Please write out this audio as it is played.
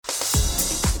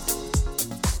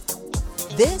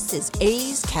This is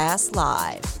A's Cast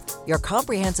Live, your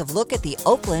comprehensive look at the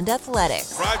Oakland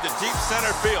Athletics. Drive to deep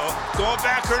center field. Going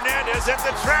back, Hernandez at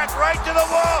the track, right to the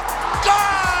wall.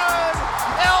 Gone!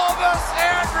 Elvis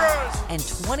Andrus! And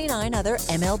 29 other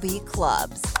MLB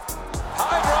clubs.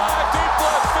 High drive, deep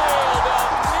left field.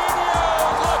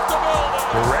 Nino left the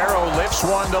building. Guerrero lifts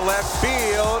one to left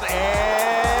field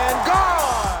and gone!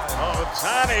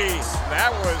 Ohtani,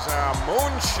 that was a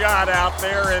moonshot out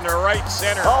there in the right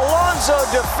center. Alonso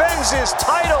defends his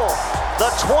title, the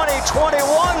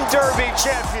 2021 Derby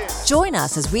champion. Join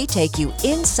us as we take you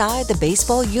inside the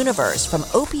baseball universe, from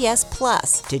OPS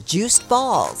Plus to juiced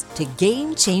balls to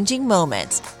game-changing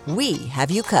moments. We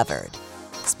have you covered.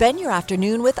 Spend your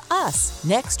afternoon with us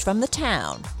next from the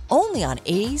town, only on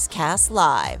A's Cast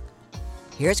Live.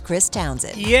 Here's Chris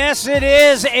Townsend. Yes, it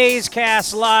is A's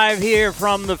Cast Live here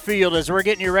from the field as we're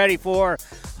getting you ready for,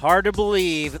 hard to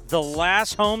believe, the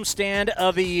last homestand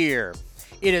of the year.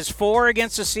 It is 4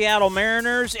 against the Seattle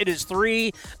Mariners. It is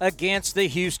 3 against the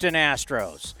Houston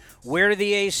Astros. Where do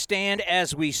the A's stand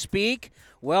as we speak?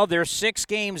 Well, they're 6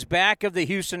 games back of the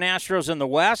Houston Astros in the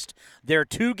West. They're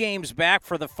 2 games back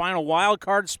for the final wild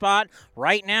card spot.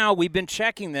 Right now, we've been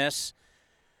checking this,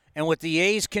 and with the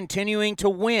A's continuing to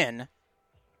win,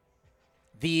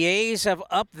 the A's have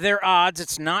upped their odds.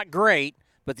 It's not great,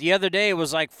 but the other day it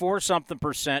was like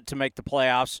 4-something% to make the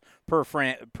playoffs per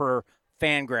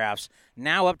Fangraphs.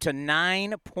 Now up to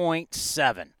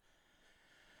 9.7.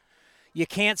 You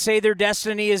can't say their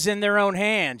destiny is in their own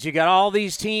hands. You got all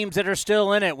these teams that are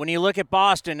still in it. When you look at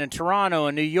Boston and Toronto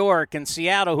and New York and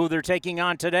Seattle, who they're taking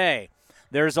on today,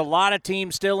 there's a lot of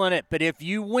teams still in it. But if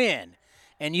you win,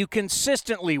 and you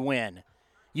consistently win,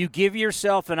 you give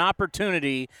yourself an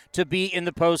opportunity to be in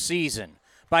the postseason.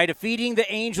 By defeating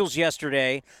the Angels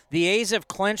yesterday, the A's have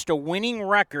clinched a winning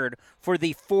record for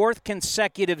the 4th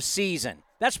consecutive season.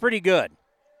 That's pretty good.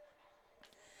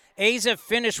 A's have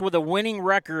finished with a winning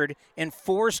record in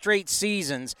 4 straight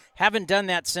seasons. Haven't done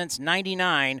that since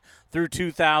 99 through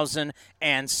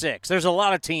 2006. There's a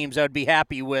lot of teams that would be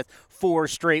happy with 4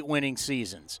 straight winning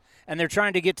seasons. And they're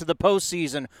trying to get to the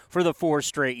postseason for the 4th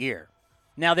straight year.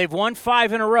 Now, they've won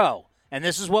 5 in a row, and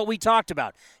this is what we talked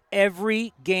about.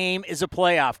 Every game is a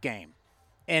playoff game.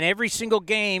 And every single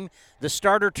game, the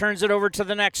starter turns it over to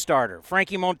the next starter.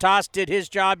 Frankie Montas did his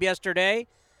job yesterday,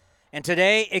 and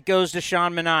today it goes to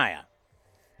Sean Manaea.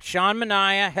 Sean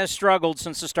Manaea has struggled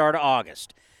since the start of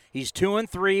August. He's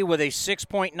 2-3 with a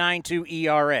 6.92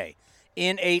 ERA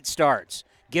in 8 starts,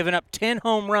 giving up 10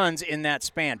 home runs in that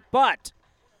span. But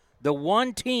the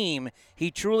one team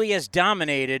he truly has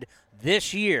dominated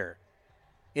this year,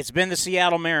 it's been the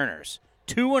Seattle Mariners.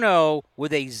 2-0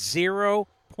 with a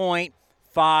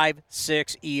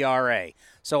 0.56 ERA.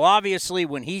 So obviously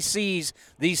when he sees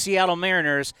these Seattle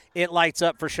Mariners, it lights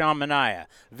up for Sean Manaea.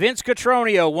 Vince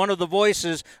Cotroneo, one of the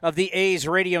voices of the A's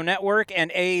radio network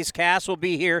and A's Cast, will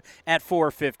be here at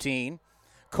 4:15.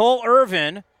 Cole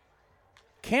Irvin,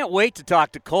 can't wait to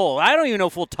talk to Cole. I don't even know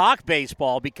if we'll talk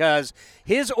baseball because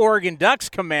his Oregon Ducks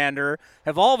commander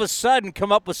have all of a sudden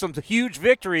come up with some huge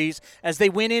victories as they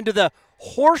went into the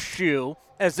horseshoe,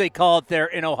 as they call it there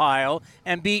in Ohio,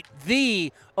 and beat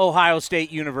the Ohio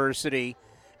State University.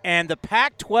 And the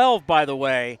Pac-12, by the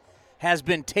way, has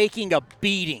been taking a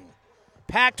beating.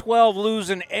 Pac-12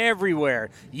 losing everywhere.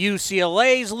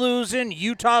 UCLA's losing.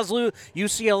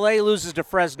 UCLA loses to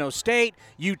Fresno State.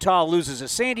 Utah loses to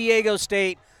San Diego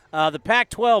State. The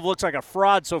Pac-12 looks like a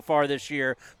fraud so far this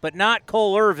year, but not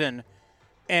Cole Irvin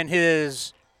and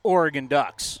his Oregon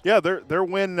Ducks. Yeah, their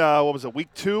win,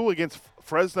 week 2 against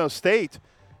Fresno State.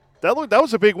 That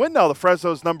was a big win now. The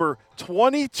Fresno's number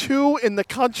 22 in the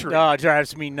country. Oh, it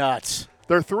drives me nuts.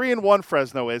 They're 3-1.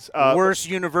 Fresno is worst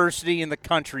university in the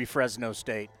country. Fresno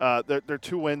State. They're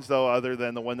 2 wins though, other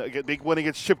than the big win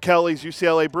against Chip Kelly's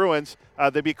UCLA Bruins.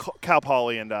 They beat Cal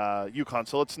Poly and UConn.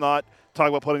 So let's not talk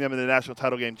about putting them in the national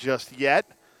title game just yet.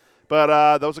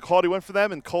 But that was a quality win for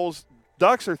them. And Cole's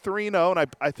Ducks are 3-0,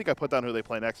 and I think I put down who they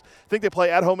play next. I think they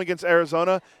play at home against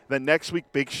Arizona. Then next week,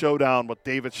 big showdown with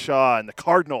David Shaw and the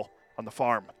Cardinal on the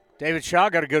farm. David Shaw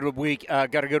got a good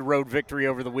road victory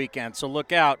over the weekend. So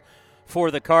look out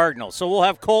for the Cardinals. So we'll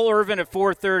have Cole Irvin at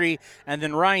 4:30 and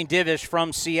then Ryan Divish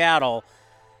from Seattle,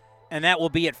 and that will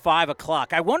be at 5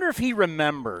 o'clock. I wonder if he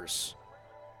remembers.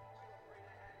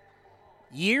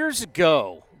 Years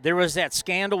ago, there was that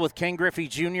scandal with Ken Griffey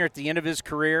Jr. at the end of his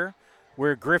career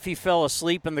where Griffey fell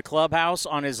asleep in the clubhouse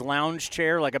on his lounge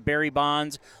chair, like a Barry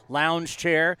Bonds lounge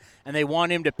chair, and they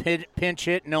wanted him to pinch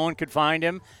hit. No one could find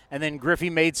him. And then Griffey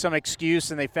made some excuse,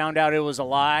 and they found out it was a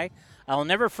lie. I'll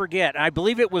never forget, I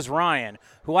believe it was Ryan,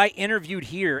 who I interviewed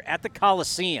here at the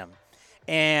Coliseum.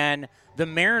 And the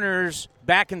Mariners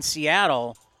back in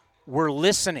Seattle were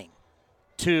listening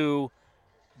to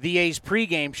the A's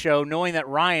pregame show, knowing that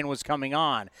Ryan was coming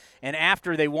on. And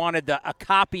after they wanted a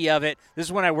copy of it, this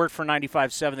is when I worked for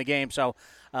 95.7 The Game, so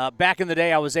back in the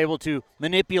day I was able to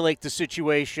manipulate the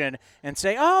situation and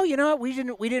say, oh, you know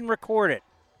what, we didn't record it.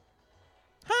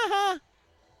 Ha-ha.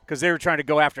 Because they were trying to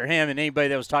go after him and anybody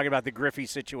that was talking about the Griffey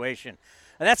situation.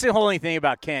 And that's the only thing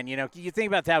about Ken. You know, you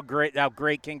think about how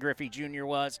great Ken Griffey Jr.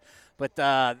 was, but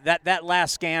that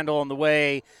last scandal and the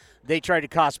way they tried to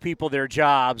cost people their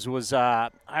jobs was I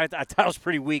thought it was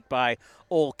pretty weak by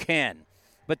old Ken.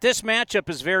 But this matchup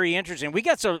is very interesting. We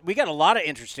got a lot of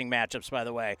interesting matchups, by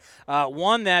the way.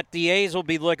 One that the A's will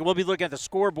be looking. We'll be looking at the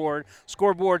scoreboard.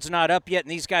 Scoreboard's not up yet,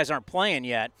 and these guys aren't playing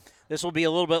yet. This will be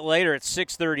a little bit later at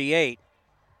 6:38.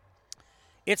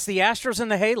 It's the Astros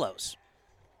and the Halos.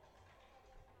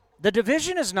 The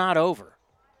division is not over.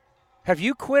 Have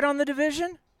you quit on the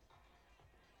division?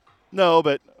 No,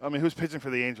 but, I mean, who's pitching for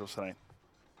the Angels tonight?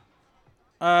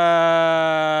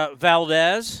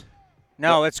 Valdez.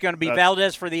 No, it's going to be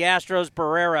Valdez for the Astros,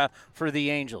 Pereira for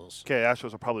the Angels. Okay,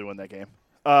 Astros will probably win that game.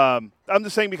 I'm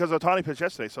just saying because Ohtani pitched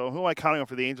yesterday, so who am I counting on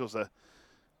for the Angels to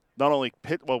not only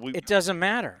pitch? Well, it doesn't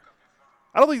matter.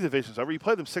 I don't think the division's over. You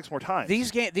play them 6 more times.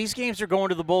 These games are going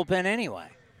to the bullpen anyway.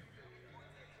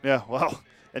 Yeah, well,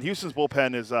 and Houston's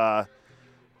bullpen is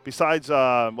besides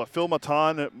Phil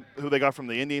Matan, who they got from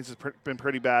the Indians, has been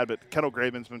pretty bad, but Kendall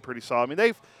Graveman's been pretty solid. I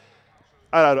mean,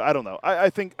 I don't know. I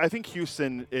think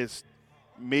Houston is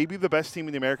maybe the best team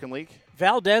in the American League.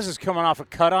 Valdez is coming off a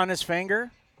cut on his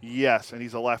finger. Yes, and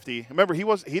he's a lefty. Remember, he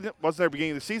wasn't there at the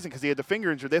beginning of the season because he had the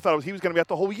finger injury. They thought he was going to be out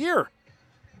the whole year.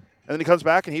 And then he comes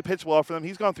back and he pitched well for them.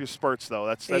 He's gone through spurts, though.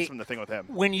 That's been the thing with him.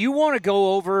 When you want to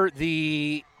go over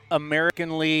the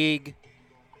American League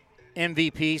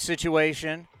MVP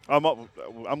situation, I'm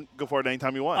go for it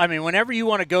anytime you want. I mean, whenever you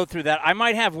want to go through that, I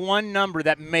might have one number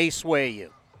that may sway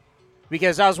you.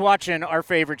 Because I was watching our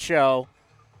favorite show,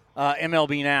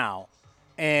 MLB Now,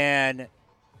 and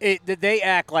they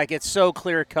act like it's so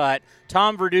clear-cut.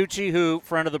 Tom Verducci, who,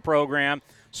 friend of the program,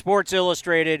 Sports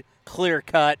Illustrated,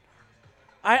 clear-cut.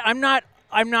 I'm not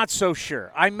so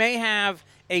sure. I may have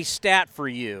a stat for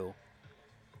you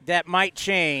that might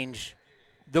change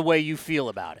the way you feel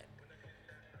about it.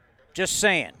 Just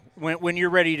saying, when you're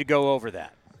ready to go over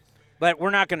that. But we're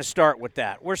not going to start with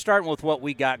that. We're starting with what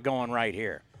we got going right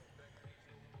here.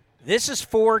 This is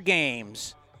 4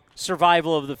 games,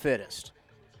 survival of the fittest.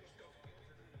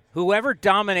 Whoever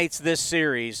dominates this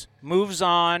series moves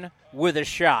on with a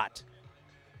shot.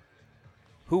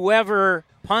 Whoever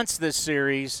punts this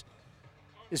series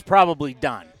is probably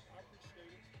done.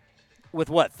 With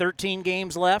what, 13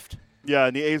 games left? Yeah,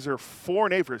 and the A's are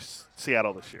 4-8 for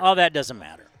Seattle this year. Oh, that doesn't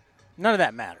matter. None of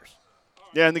that matters.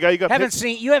 Yeah, and the guy you got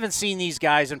you haven't seen these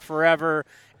guys in forever.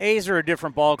 A's are a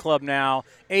different ball club now.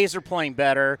 A's are playing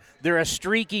better. They're a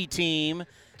streaky team.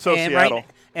 So Seattle.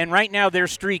 Right now they're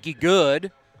streaky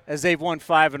good as they've won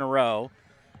 5 in a row.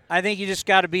 I think you just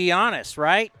got to be honest,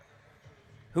 right?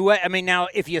 Now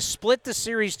if you split the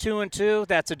series 2-2,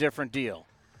 that's a different deal.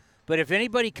 But if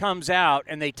anybody comes out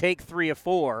and they take 3 of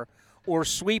 4 or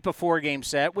sweep a 4-game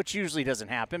set, which usually doesn't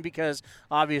happen because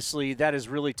obviously that is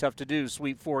really tough to do,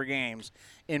 sweep 4 games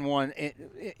in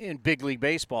big league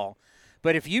baseball.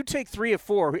 But if you take 3 of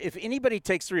 4, if anybody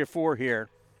takes 3 of 4 here,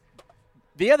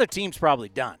 the other team's probably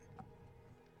done.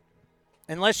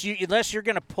 Unless you're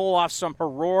going to pull off some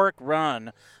heroic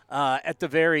run at the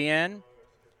very end,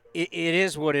 it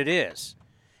is what it is.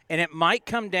 And it might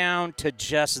come down to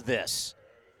just this.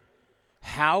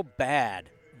 How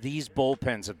bad these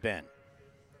bullpens have been.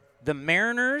 The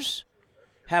Mariners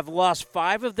have lost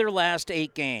 5 of their last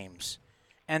 8 games,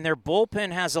 and their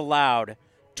bullpen has allowed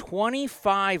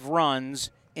 25 runs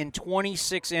in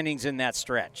 26 innings in that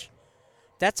stretch.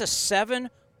 That's a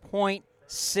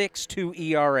 7.62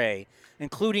 ERA,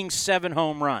 including 7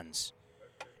 home runs.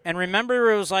 And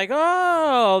remember, it was like,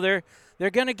 oh, they're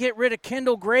going to get rid of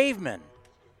Kendall Graveman.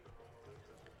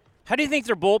 How do you think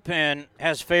their bullpen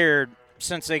has fared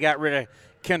since they got rid of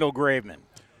Kendall Graveman?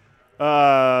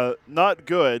 Not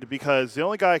good, because the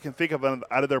only guy I can think of out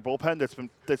of their bullpen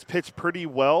that's pitched pretty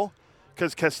well,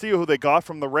 because Castillo, who they got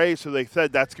from the Rays, who they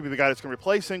said that's going to be the guy that's going to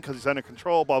replace him because he's under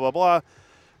control, blah, blah, blah,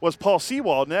 was Paul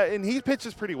Sewald, and he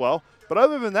pitches pretty well. But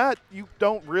other than that, you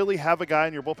don't really have a guy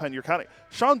in your bullpen you're counting.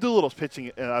 Sean Doolittle's pitching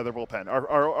in their bullpen,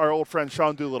 our old friend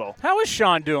Sean Doolittle. How is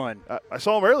Sean doing? I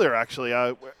saw him earlier, actually.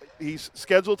 He's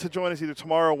scheduled to join us either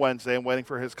tomorrow or Wednesday. I'm waiting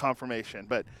for his confirmation.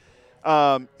 But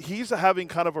he's having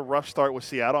kind of a rough start with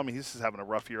Seattle. I mean, he's just having a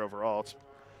rough year overall.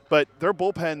 But their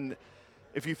bullpen,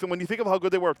 when you think of how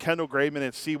good they were with Kendall Graveman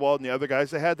and Sewald and the other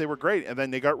guys they had, they were great. And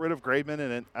then they got rid of Graveman,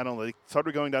 and then, I don't know, they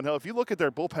started going downhill. If you look at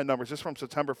their bullpen numbers just from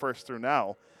September 1st through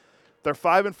now, they're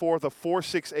 5-4 with a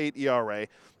 4.68 ERA.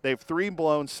 They have 3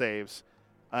 blown saves,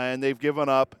 and they've given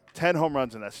up 10 home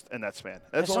runs in that span.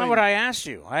 That's not what I asked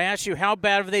you. I asked you how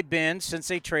bad have they been since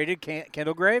they traded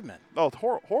Kendall Graveman. Oh, it's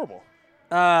horrible.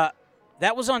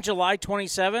 That was on July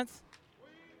 27th.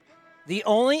 The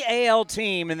only AL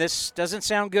team, and this doesn't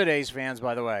sound good, A's fans,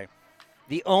 by the way,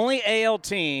 the only AL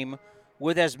team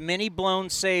with as many blown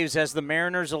saves as the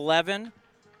Mariners 11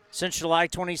 since July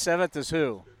 27th is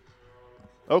who?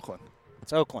 Oakland.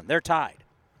 It's Oakland. They're tied.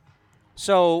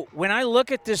 So when I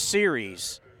look at this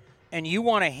series and you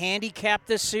want to handicap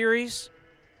this series,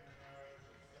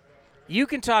 you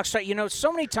can talk.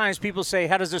 So many times people say,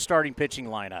 how does the starting pitching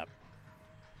line up?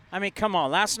 I mean, come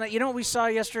on. Last night, you know what we saw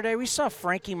yesterday? We saw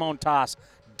Frankie Montas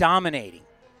dominating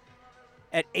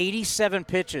at 87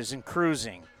 pitches and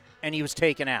cruising, and he was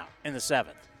taken out in the 7th.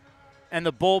 And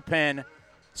the bullpen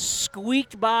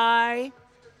squeaked by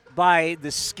the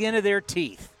skin of their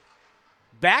teeth.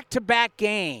 Back-to-back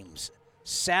games,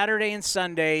 Saturday and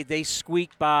Sunday, they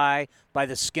squeaked by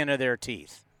the skin of their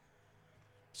teeth.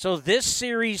 So this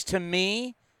series, to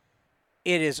me,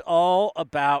 it is all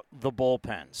about the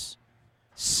bullpens.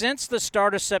 Since the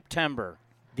start of September,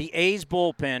 the A's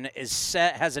bullpen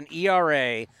has an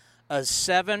ERA of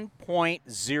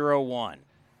 7.01.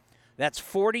 That's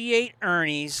 48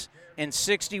 earnings in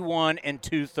 61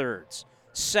 2/3.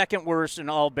 Second worst in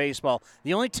all baseball.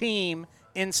 The only team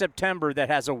in September that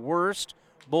has a worse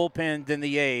bullpen than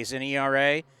the A's in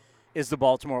ERA is the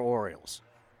Baltimore Orioles.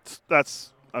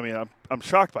 I'm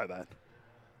shocked by that.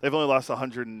 They've only lost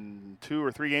 102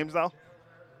 or 3 games now.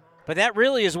 But that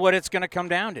really is what it's going to come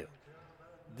down to.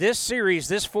 This series,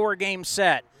 this 4-game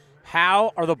set,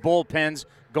 how are the bullpens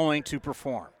going to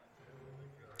perform?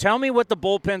 Tell me what the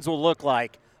bullpens will look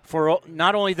like for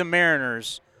not only the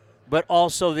Mariners, but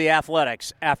also the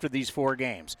Athletics after these 4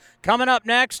 games. Coming up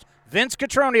next, Vince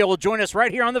Cotroneo will join us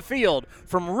right here on the field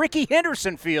from Rickey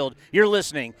Henderson Field. You're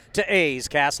listening to A's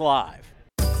Cast Live.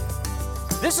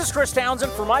 This is Chris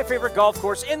Townsend for my favorite golf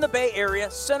course in the Bay Area,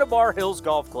 Cinnabar Hills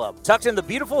Golf Club. Tucked in the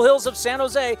beautiful hills of San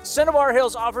Jose, Cinnabar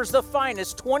Hills offers the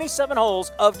finest 27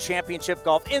 holes of championship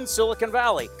golf in Silicon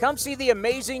Valley. Come see the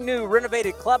amazing new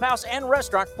renovated clubhouse and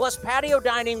restaurant, plus patio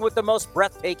dining with the most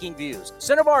breathtaking views.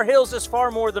 Cinnabar Hills is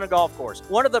far more than a golf course,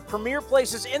 one of the premier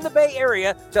places in the Bay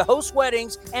Area to host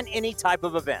weddings and any type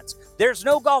of events. There's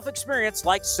no golf experience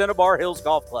like Cinnabar Hills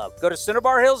Golf Club. Go to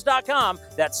CinnabarHills.com.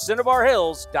 That's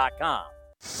CinnabarHills.com.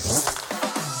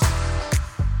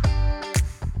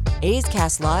 A's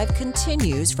Cast Live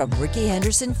continues from Rickey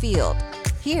Henderson Field.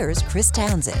 Here's Chris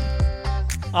Townsend.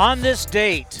 On this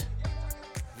date,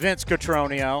 Vince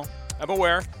Cotroneo. I'm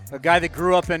aware. A guy that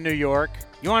grew up in New York.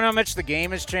 You want to know how much the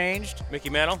game has changed? Mickey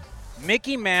Mantle?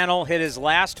 Mickey Mantle hit his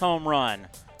last home run,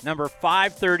 number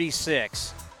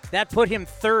 536. That put him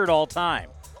third all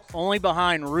time, only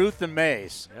behind Ruth and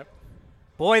Mays. Yep.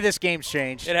 Boy, this game's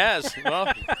changed. It has.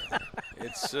 Well,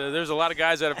 there's a lot of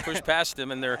guys that have pushed past him,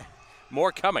 and there are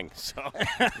more coming. So,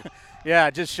 yeah,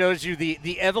 it just shows you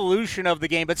the evolution of the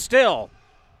game. But still,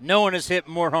 no one has hit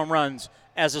more home runs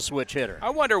as a switch hitter.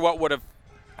 I wonder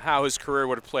how his career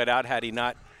would have played out had he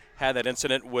not had that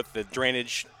incident with the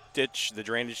drainage ditch, the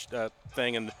drainage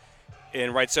thing,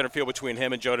 in right center field between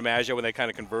him and Joe DiMaggio when they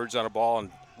kind of converged on a ball and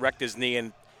wrecked his knee,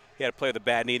 and he had to play with a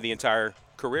bad knee the entire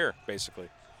career, basically.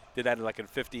 Did that in like in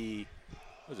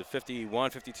 51,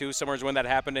 52, somewhere when that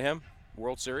happened to him,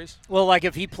 World Series? Well, like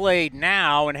if he played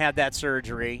now and had that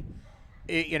surgery,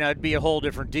 it'd be a whole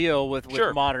different deal with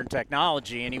Sure. modern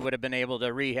technology, and he would have been able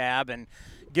to rehab and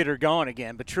get her going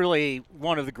again. But truly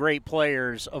one of the great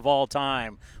players of all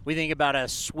time. We think about a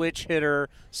switch hitter,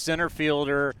 center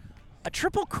fielder, a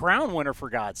Triple Crown winner, for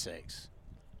God's sakes.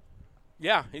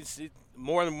 Yeah, he's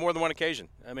more than one occasion.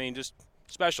 I mean, just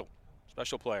special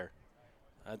player.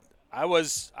 I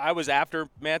was after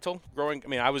Mantle growing. I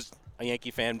mean, I was a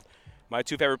Yankee fan. My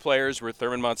 2 favorite players were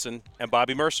Thurman Munson and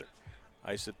Bobby Mercer.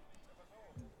 I used to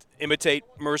imitate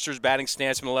Mercer's batting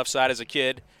stance from the left side as a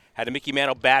kid. Had a Mickey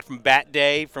Mantle bat from Bat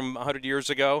Day from 100 years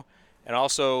ago. And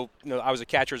also, I was a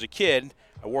catcher as a kid.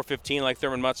 I wore 15 like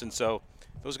Thurman Munson. So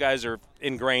those guys are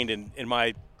ingrained in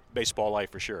my baseball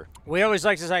life for sure. We always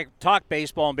like to talk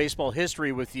baseball and baseball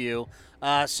history with you.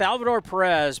 Salvador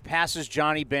Perez passes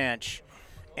Johnny Bench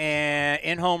and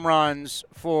in home runs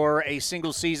for a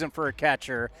single season for a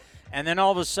catcher. And then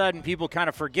all of a sudden people kind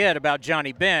of forget about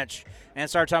Johnny Bench and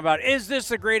start talking about, is this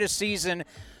the greatest season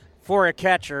for a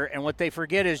catcher? And what they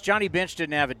forget is Johnny Bench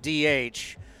didn't have a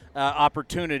DH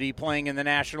opportunity playing in the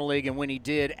National League and when he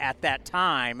did at that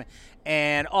time.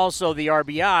 And also the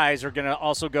RBIs are going to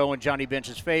also go in Johnny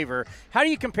Bench's favor. How do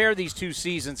you compare these two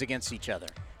seasons against each other?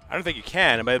 I don't think you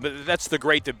can. But that's the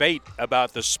great debate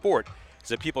about the sport, is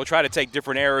that people try to take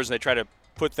different errors and they try to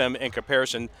put them in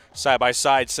comparison side by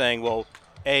side, saying, well,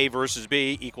 A versus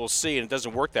B equals C, and it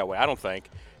doesn't work that way, I don't think.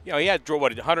 He had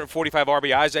 145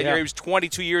 RBIs that year. He was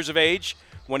 22 years of age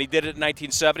when he did it in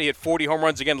 1970. He had 40 home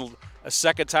runs again a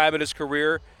second time in his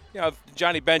career.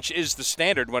 Johnny Bench is the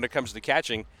standard when it comes to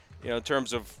catching, in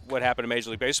terms of what happened in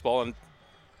Major League Baseball. And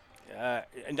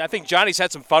I think Johnny's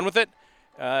had some fun with it.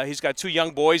 He's got 2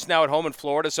 young boys now at home in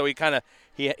Florida, so he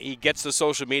gets the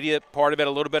social media part of it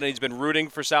a little bit, and he's been rooting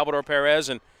for Salvador Perez,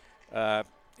 and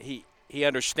he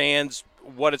understands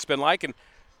what it's been like. And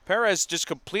Perez just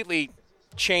completely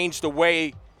changed the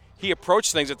way he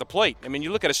approached things at the plate. I mean,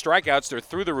 you look at his strikeouts, they're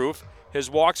through the roof. His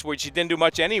walks, which he didn't do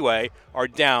much anyway, are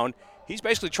down. He's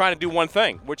basically trying to do one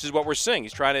thing, which is what we're seeing.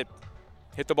 He's trying to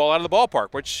hit the ball out of the ballpark,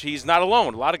 which he's not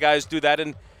alone. A lot of guys do that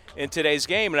in today's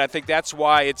game, and I think that's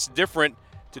why it's different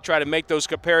to try to make those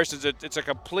comparisons. It's a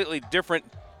completely different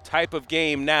type of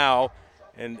game now,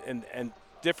 and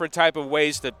different type of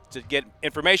ways to get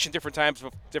information, different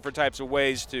types of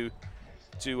ways to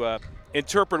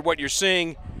interpret what you're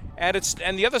seeing. And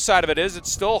the other side of it is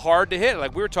it's still hard to hit.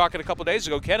 Like we were talking a couple days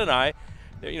ago, Ken and I,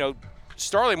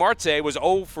 Starling Marte was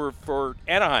 0 for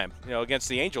Anaheim, against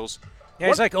the Angels. Yeah,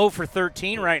 he's like 0 for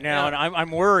 13 right now, and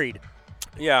I'm worried.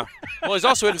 Yeah. Well, he's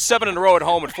also hitting 7 in a row at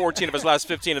home and 14 of his last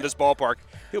 15 in this ballpark.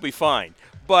 He'll be fine.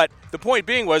 But the point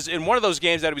being was, in one of those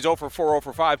games that he was 0 for 4, 0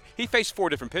 for 5, he faced 4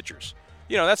 different pitchers.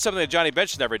 That's something that Johnny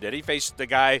Bench never did. He faced the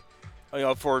guy,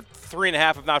 for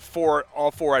 3.5, if not 4,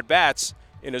 all 4 at-bats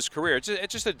in his career.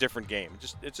 It's just a different game.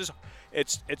 It's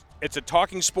a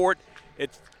talking sport.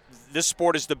 This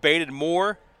sport is debated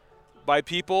more by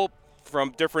people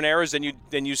from different eras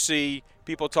than you see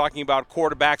people talking about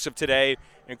quarterbacks of today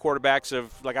and quarterbacks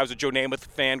of, like, I was a Joe Namath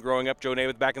fan growing up. Joe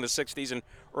Namath back in the 60s and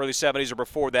early 70s, or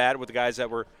before that, with the guys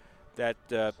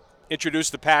that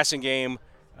introduced the passing game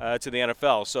to the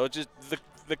NFL. So just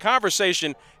the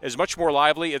conversation is much more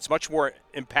lively. It's much more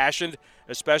impassioned,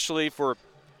 especially for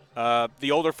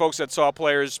the older folks that saw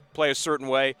players play a certain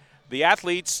way. The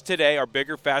athletes today are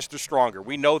bigger, faster, stronger.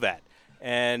 We know that.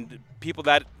 And people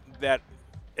that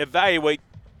evaluate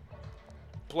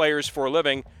players for a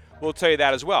living will tell you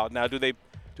that as well. Now, do they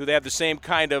have the same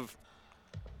kind of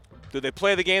 – do they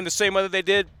play the game the same way that they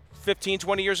did 15,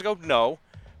 20 years ago? No.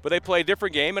 But they play a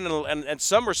different game, and in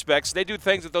some respects, they do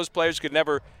things that those players could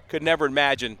never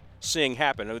imagine seeing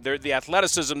happen. The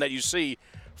athleticism that you see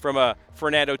from a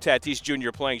Fernando Tatis Jr.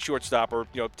 playing shortstop, or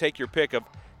take your pick of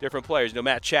different players.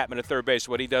 Matt Chapman at third base,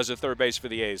 what he does at third base for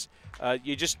the A's.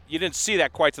 You didn't see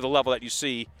that quite to the level that you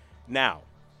see now.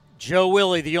 Joe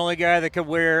Willie, the only guy that could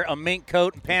wear a mink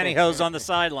coat and pantyhose on the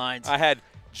sidelines. I had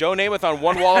Joe Namath on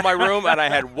one wall in my room, and I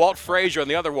had Walt Frazier on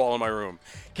the other wall in my room.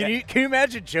 Can you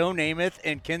imagine Joe Namath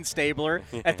and Ken Stabler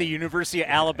at the University of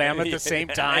Alabama at the same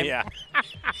time? Yeah.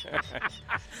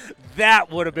 That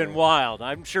would have been wild.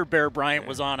 I'm sure Bear Bryant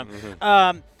was on him.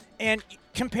 Mm-hmm. And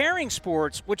comparing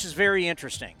sports, which is very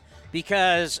interesting,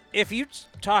 because if you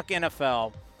talk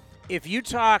NFL, if you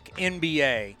talk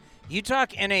NBA, you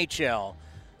talk NHL,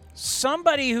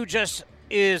 somebody who just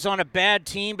is on a bad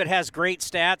team but has great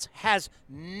stats has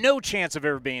no chance of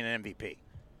ever being an MVP.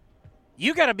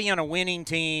 You got to be on a winning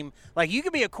team. Like, you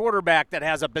could be a quarterback that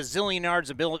has a bazillion yards,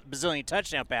 a bazillion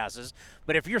touchdown passes,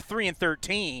 but if you're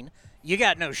 3-13, you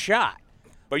got no shot.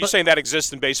 But you're saying that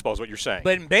exists in baseball is what you're saying.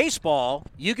 But in baseball,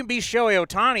 you can be Shohei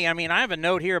Ohtani. I mean, I have a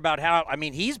note here about how,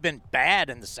 he's been bad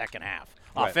in the second half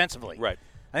offensively. Right.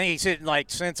 I think he's hitting,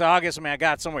 since August, I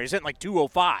got somewhere. He's hitting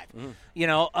 205.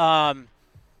 Mm-hmm.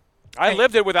 I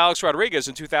lived it with Alex Rodriguez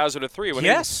in 2003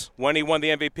 when he won the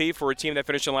MVP for a team that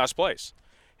finished in last place.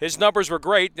 His numbers were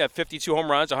great, 52 home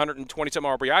runs, 120-some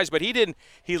RBIs, but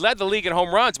he led the league in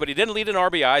home runs, but he didn't lead in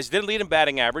RBIs, didn't lead in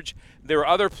batting average. There were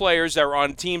other players that were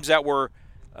on teams that were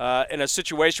in a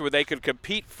situation where they could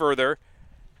compete further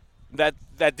that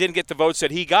didn't get the votes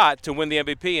that he got to win the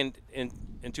MVP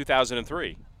in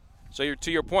 2003. So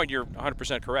to your point, you're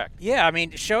 100% correct. Yeah,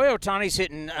 Shohei Ohtani's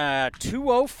hitting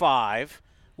 205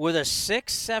 with a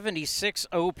 676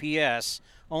 OPS,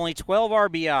 only 12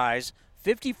 RBIs,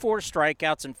 54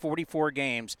 strikeouts in 44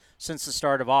 games since the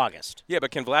start of August. Yeah, but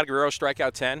can Vlad Guerrero strike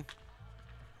out 10?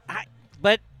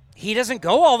 But he doesn't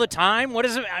go all the time. What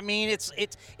is it?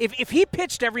 It's if he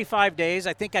pitched every 5 days,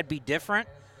 I think I'd be different.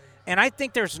 And I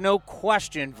think there's no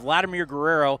question Vladimir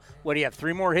Guerrero, what he had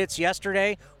 3 more hits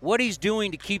yesterday, what he's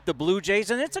doing to keep the Blue Jays,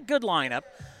 and it's a good lineup.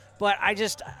 But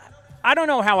I don't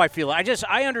know how I feel.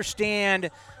 I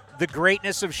understand the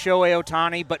greatness of Shohei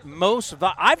Ohtani, but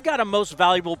I've got a most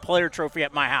valuable player trophy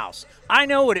at my house. I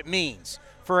know what it means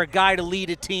for a guy to lead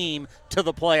a team to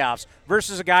the playoffs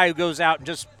versus a guy who goes out and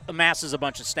just amasses a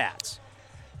bunch of stats.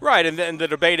 Right, and then the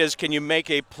debate is, can you make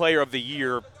a player of the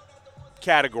year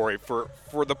category for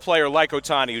the player like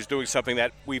Ohtani who's doing something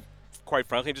that we, quite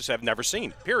frankly, just have never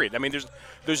seen, period. I mean,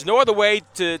 there's no other way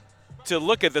to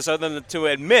look at this other than to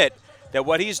admit that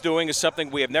what he's doing is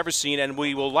something we have never seen and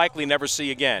we will likely never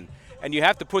see again. And you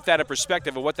have to put that in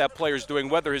perspective of what that player is doing,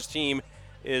 whether his team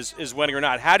is winning or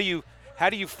not. How do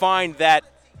you find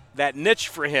that niche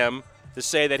for him to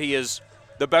say that he is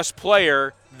the best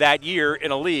player that year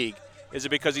in a league? Is it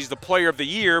because he's the player of the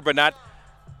year but not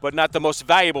the most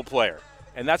valuable player?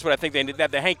 And that's what I think they need.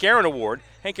 The Hank Aaron Award.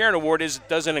 Hank Aaron Award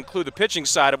doesn't include the pitching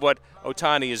side of what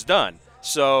Ohtani has done.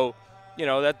 So,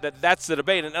 that's the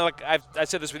debate. And like I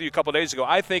said this with you a couple of days ago,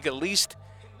 I think at least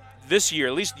this year,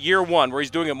 at least year one, where he's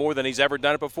doing it more than he's ever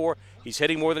done it before, he's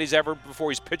hitting more than he's ever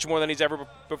before, he's pitched more than he's ever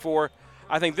before.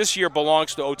 I think this year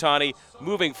belongs to Ohtani.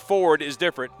 Moving forward is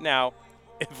different. Now,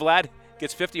 if Vlad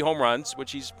gets 50 home runs,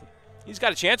 which he's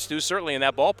got a chance to, certainly in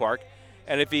that ballpark,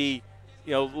 and if he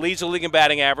leads the league in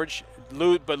batting average,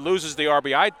 but loses the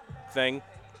RBI thing,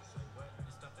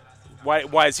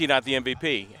 why is he not the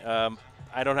MVP?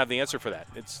 I don't have the answer for that.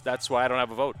 That's why I don't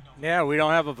have a vote. Yeah, we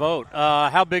don't have a vote.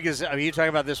 How big is? Are you talking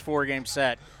about this 4-game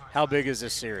set? How big is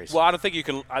this series? Well, I don't think you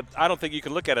can. I don't think you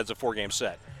can look at it as a 4-game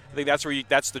set. I think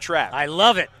that's the trap. I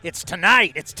love it. It's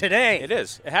tonight. It's today. It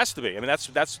is. It has to be. I mean,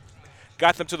 that's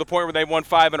got them to the point where they won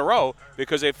 5 in a row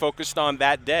because they focused on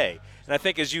that day. And I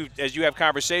think as you have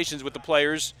conversations with the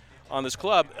players on this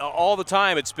club, all the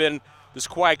time it's been this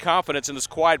quiet confidence and this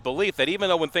quiet belief that even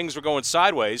though when things were going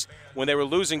sideways, when they were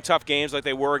losing tough games like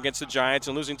they were against the Giants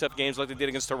and losing tough games like they did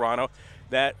against Toronto,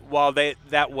 that while that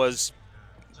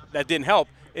didn't help,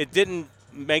 it didn't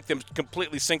make them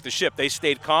completely sink the ship. They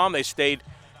stayed calm, they stayed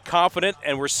confident,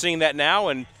 and we're seeing that now.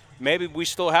 And maybe we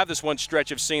still have this one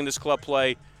stretch of seeing this club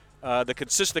play the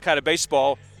consistent kind of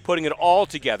baseball, putting it all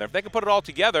together. If they can put it all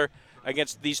together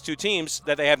against these two teams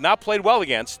that they have not played well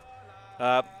against,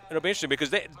 it'll be interesting because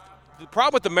the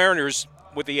problem with the Mariners,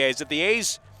 with the A's, that the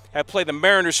A's have played the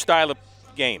Mariners style of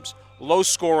games,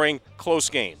 low-scoring, close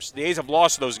games. The A's have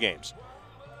lost those games.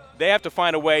 They have to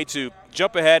find a way to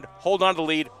jump ahead, hold on to the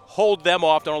lead, hold them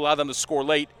off, don't allow them to score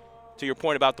late, to your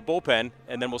point about the bullpen,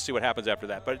 and then we'll see what happens after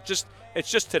that. But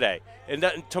it's just today. And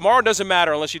tomorrow doesn't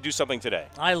matter unless you do something today.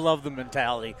 I love the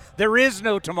mentality. There is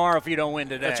no tomorrow if you don't win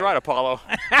today. That's right, Apollo.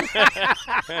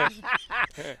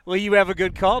 Well, you have a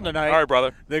good call tonight. All right,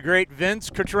 brother. The great Vince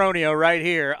Cotroneo right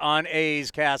here on A's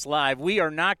Cast Live. We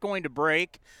are not going to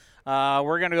break.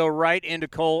 We're going to go right into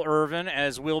Cole Irvin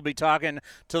as we'll be talking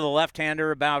to the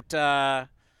left-hander about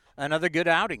another good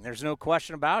outing. There's no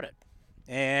question about it.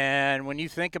 And when you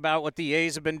think about what the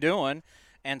A's have been doing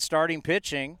and starting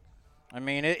pitching, I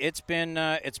mean, it's been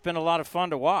a lot of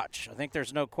fun to watch. I think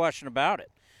there's no question about it.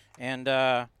 And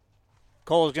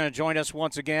Cole is going to join us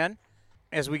once again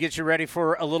as we get you ready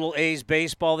for a little A's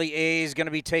baseball. The A's going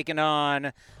to be taking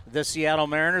on the Seattle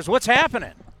Mariners. What's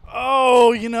happening?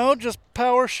 Oh, just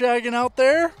power shagging out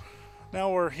there.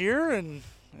 Now we're here and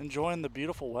enjoying the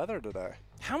beautiful weather today.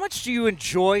 How much do you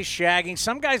enjoy shagging?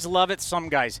 Some guys love it, some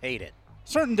guys hate it.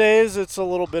 Certain days it's a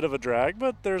little bit of a drag,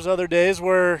 but there's other days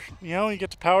where, you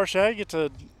get to power shag, you get to,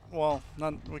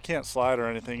 we can't slide or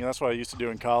anything. That's what I used to do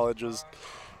in college is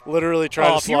literally try to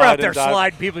slide. If you were out there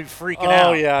sliding, people would be freaking out.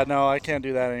 Oh, yeah, no, I can't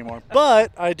do that anymore.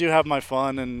 But I do have my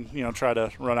fun and, try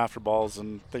to run after balls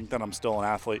and think that I'm still an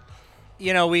athlete.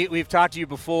 We've talked to you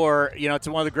before. It's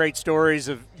one of the great stories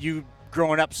of you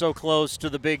growing up so close to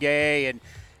the Big A, and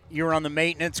you were on the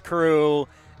maintenance crew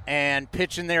and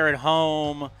pitching there at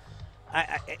home.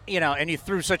 And you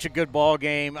threw such a good ball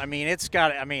game. I mean,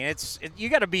 you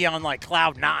got to be on like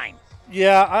cloud 9.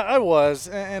 Yeah, I was,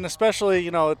 and especially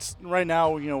it's right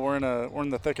now. We're in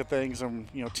the thick of things, and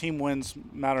team wins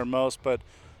matter most. But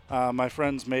my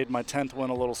friends made my 10th win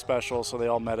a little special, so they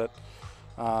all met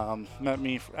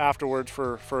me afterwards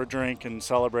for a drink and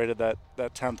celebrated that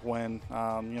 10th win.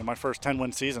 My first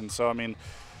 10-win season. So I mean,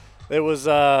 it was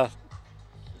earned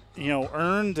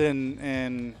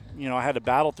and I had to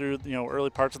battle through early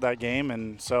parts of that game,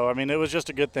 and so I mean it was just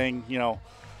a good thing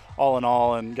all in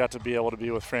all, and got to be able to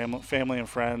be with family and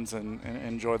friends and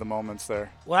enjoy the moments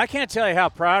there. Well, I can't tell you how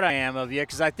proud I am of you,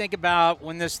 because I think about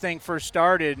when this thing first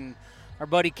started and our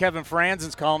buddy Kevin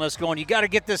Franzen's calling us going, you got to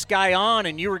get this guy on,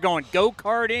 and you were going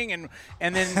go-karting,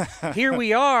 and then here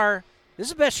we are. This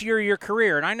is the best year of your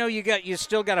career, and I know you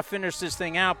still got to finish this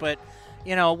thing out, but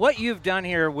You know, what you've done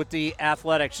here with the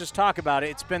Athletics, just talk about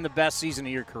it. It's been the best season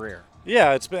of your career.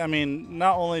 Yeah, it's been, I mean,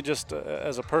 not only just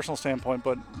as a personal standpoint,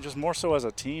 but just more so as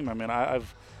a team. I mean,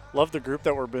 I've loved the group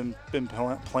that we've been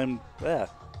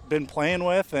playing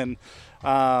with, and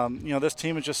you know, this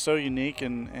team is just so unique,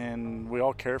 and we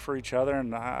all care for each other,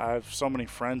 and I have so many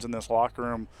friends in this locker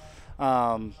room.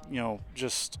 You know,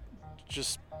 just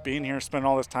being here, spending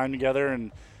all this time together,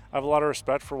 and I have a lot of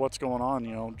respect for what's going on.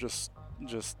 You know, just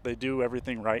they do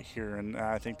everything right here, and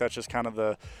I think that's just kind of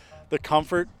the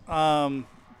comfort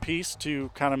piece to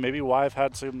kind of maybe why I've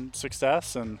had some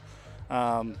success. And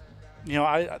you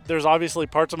know, there's obviously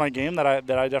parts of my game that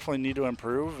I definitely need to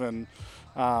improve and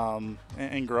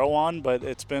grow on, but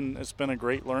it's been a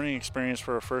great learning experience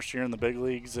for a first year in the big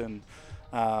leagues, and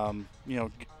you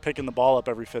know, picking the ball up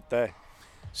every fifth day.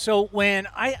 So when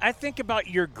I think about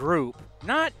your group,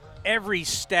 not every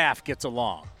staff gets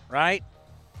along, right?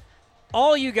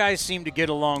 All you guys seem to get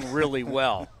along really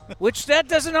well, which that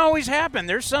doesn't always happen.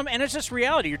 There's some, and it's just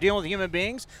reality. You're dealing with human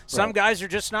beings. Some Right. guys are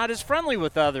just not as friendly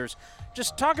with others.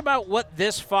 Just talk about what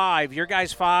this five, your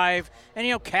guys five, and,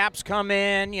 you know, Cap's come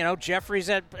in, you know, Jeffrey's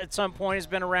at some point has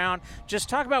been around. Just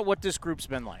talk about what this group's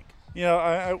been like. You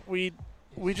know, we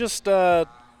just, you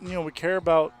know, we care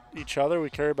about each other. We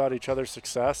care about each other's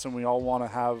success, and we all want to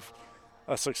have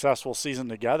a successful season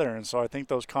together. And so I think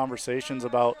those conversations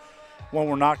about when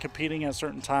we're not competing at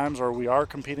certain times, or we are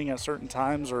competing at certain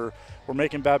times, or we're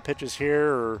making bad pitches here,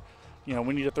 or, you know,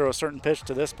 we need to throw a certain pitch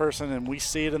to this person and we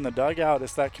see it in the dugout.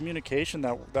 It's that communication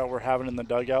that we're having in the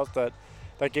dugout that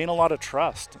gain a lot of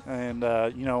trust. And,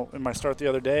 you know, in my start the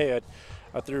other day,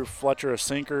 I threw Fletcher a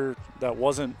sinker that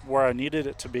wasn't where I needed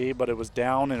it to be, but it was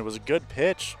down, and it was a good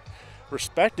pitch,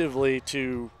 respectively,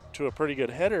 to a pretty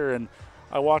good hitter. And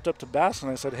I walked up to Bass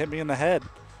and I said, hit me in the head.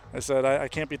 I said, I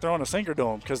can't be throwing a sinker to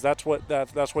him, because that's what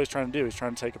he's trying to do. He's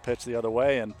trying to take a pitch the other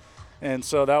way. And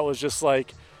so that was just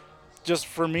like, just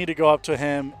for me to go up to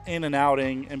him in an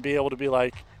outing and be able to be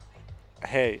like,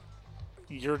 hey,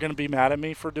 you're going to be mad at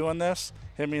me for doing this?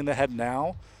 Hit me in the head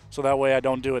now, so that way I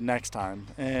don't do it next time.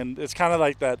 And it's kind of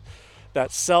like that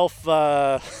self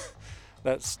that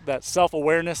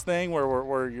self-awareness thing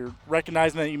where you're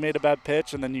recognizing that you made a bad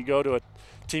pitch, and then you go to a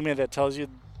teammate that tells you,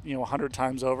 you know, 100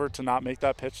 times over to not make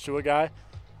that pitch to a guy.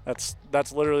 That's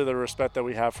literally the respect that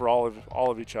we have for all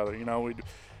of each other. You know,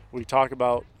 we talk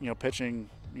about, you know, pitching,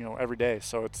 you know, every day,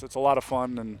 so it's a lot of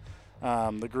fun.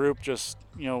 And the group just,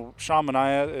 you know, Sean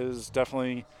Manaea is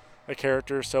definitely a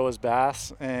character, so is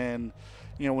Bass. And,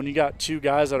 you know, when you got two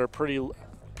guys that are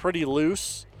pretty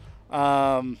loose,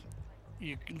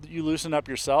 you loosen up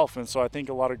yourself. And so I think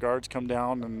a lot of guards come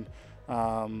down,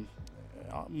 and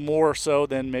more so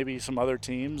than maybe some other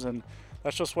teams. And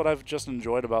that's just what I've just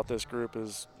enjoyed about this group,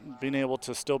 is being able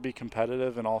to still be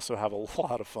competitive and also have a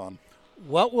lot of fun.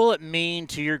 What will it mean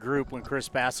to your group when Chris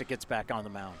Bassitt gets back on the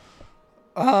mound?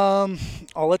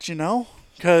 I'll let you know,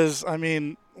 because, I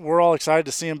mean, we're all excited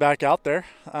to see him back out there.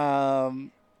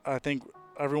 I think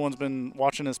everyone's been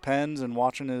watching his pens and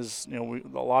watching his, you know,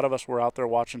 a lot of us were out there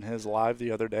watching his live the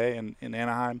other day in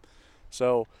Anaheim.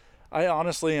 So I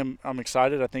honestly I'm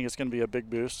excited. I think it's going to be a big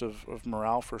boost of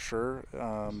morale for sure.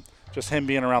 Just him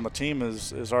being around the team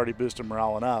is already boosted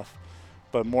morale enough.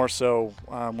 But more so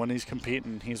when he's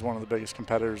competing, he's one of the biggest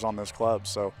competitors on this club.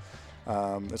 So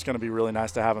it's going to be really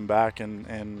nice to have him back,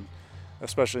 and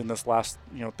especially in this last,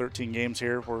 you know, 13 games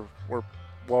here, we're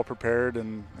well prepared,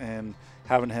 and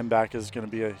having him back is going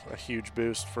to be a huge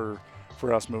boost for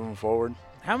us moving forward.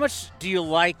 How much do you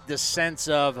like the sense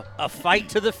of a fight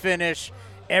to the finish?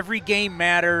 Every game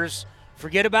matters.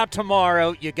 Forget about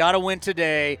tomorrow. You got to win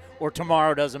today, or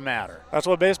tomorrow doesn't matter. That's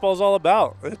what baseball is all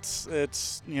about.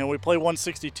 It's you know, we play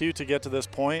 162 to get to this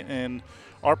point, and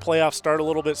our playoffs start a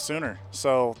little bit sooner.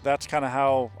 So that's kind of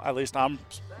how, at least I'm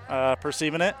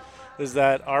perceiving it, is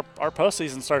that our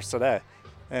postseason starts today.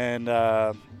 And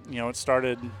you know, it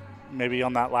started maybe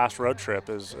on that last road trip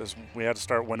as we had to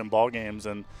start winning ball games,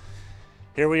 and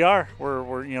here we are.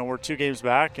 We're 2 games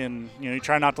back, and, you know, you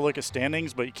try not to look at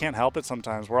standings, but you can't help it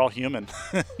sometimes. We're all human.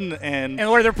 and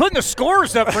where they're putting the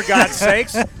scores up, for God's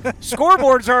sakes.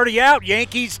 Scoreboard's already out.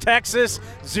 Yankees, Texas,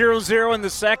 0-0 in the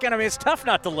second. I mean, it's tough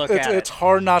not to look at it. It's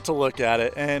hard not to look at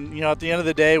it. And, you know, at the end of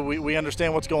the day, we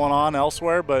understand what's going on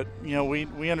elsewhere, but, you know,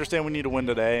 we understand we need to win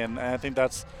today. And I think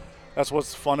that's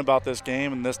what's fun about this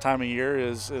game and this time of year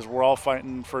is we're all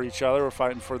fighting for each other. We're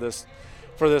fighting for this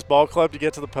ball club to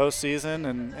get to the postseason,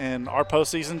 and our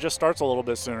postseason just starts a little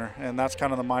bit sooner, and that's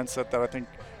kind of the mindset that I think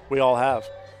we all have.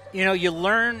 You know, you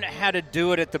learn how to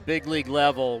do it at the big league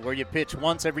level where you pitch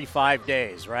once every 5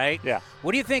 days, right? Yeah.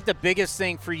 What do you think the biggest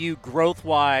thing for you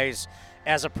growth-wise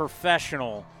as a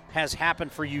professional has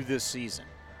happened for you this season?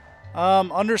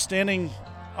 Understanding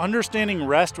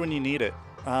rest when you need it.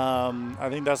 I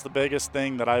think that's the biggest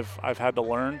thing that I've had to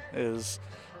learn is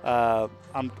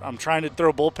I'm trying to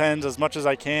throw bullpens as much as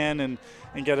I can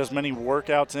and get as many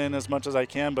workouts in as much as I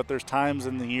can, but there's times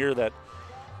in the year that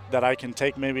I can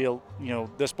take maybe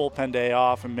this bullpen day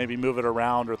off and maybe move it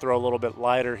around or throw a little bit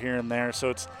lighter here and there. So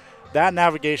it's that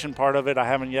navigation part of it I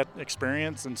haven't yet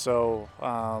experienced, and so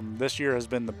this year has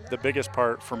been the biggest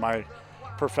part for my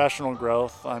professional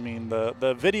growth. I mean,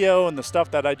 the video and the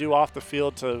stuff that I do off the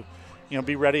field to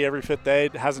be ready every fifth day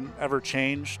hasn't ever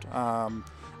changed.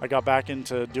 I got back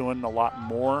into doing a lot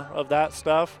more of that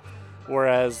stuff,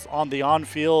 whereas on the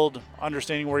on-field,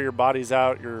 understanding where your body's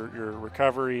at, your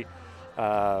recovery,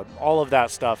 all of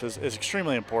that stuff is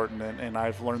extremely important, and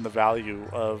I've learned the value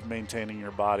of maintaining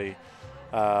your body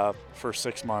for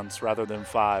 6 months rather than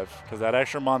 5, because that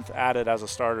extra month added as a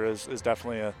starter is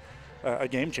definitely a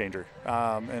game changer,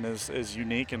 and is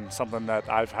unique and something that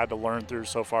I've had to learn through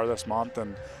so far this month.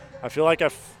 And I feel like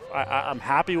I'm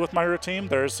happy with my routine.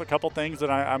 There's a couple things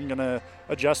that I'm going to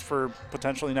adjust for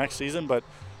potentially next season, but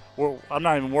I'm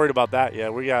not even worried about that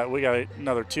yet. We got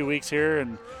another 2 weeks here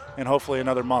and hopefully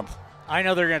another month. I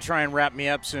know they're going to try and wrap me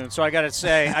up soon, so I got to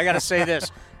say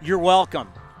this. You're welcome.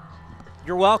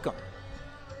 You're welcome.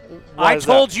 I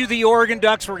told you the Oregon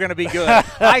Ducks were going to be good.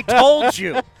 I told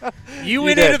you. You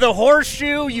went into the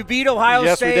horseshoe. You beat Ohio State.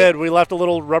 Yes, we did. We left a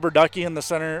little rubber ducky in the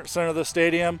center of the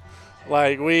stadium.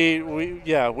 Like we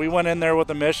went in there with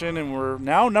a mission, and we're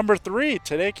now number 3.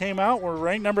 Today came out. We're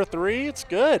ranked number 3. It's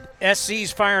good.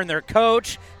 SC's firing their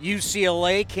coach.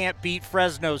 UCLA can't beat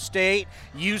Fresno State.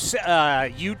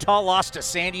 Utah lost to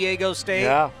San Diego State.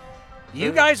 Yeah.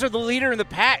 You guys are the leader in the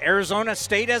pack. Arizona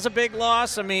State has a big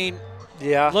loss. I mean,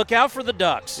 yeah. Look out for the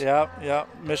Ducks. Yeah.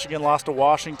 Michigan lost to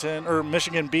Washington, or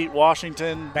Michigan beat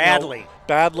Washington badly.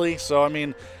 Badly. So I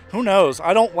mean, who knows?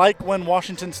 I don't like when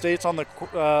Washington State's on the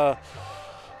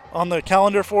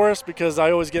calendar for us, because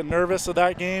I always get nervous of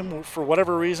that game. For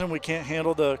whatever reason, we can't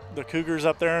handle the Cougars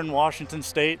up there in Washington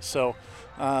State. So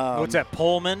what's that,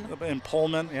 Pullman? In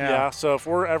Pullman, yeah. So if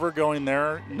we're ever going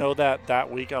there, know that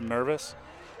week I'm nervous.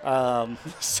 But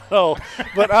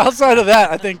outside of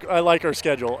that, I think I like our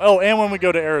schedule. Oh, and when we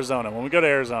go to Arizona.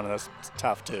 That's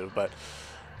tough too. But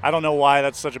I don't know why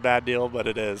that's such a bad deal, but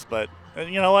it is. But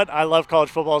you know what? I love college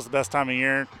football. It's the best time of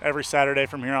year. Every Saturday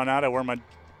from here on out, I wear my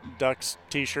Ducks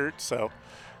T-shirt. So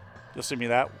you'll see me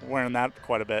wearing that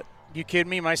quite a bit. You kidding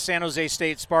me? My San Jose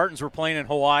State Spartans were playing in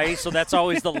Hawaii, so that's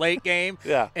always the late game.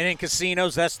 Yeah. And in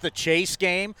casinos, that's the chase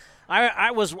game.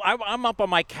 I'm up on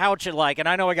my couch and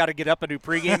I know I got to get up and do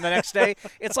pregame the next day.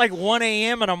 It's like 1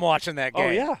 a.m. and I'm watching that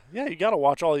game. Oh, yeah. You got to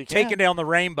watch all you can. Taking down the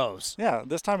rainbows. Yeah,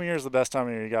 this time of year is the best time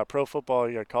of year. You got pro football,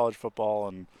 you got college football,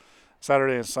 and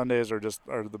Saturday and Sundays are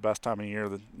the best time of year.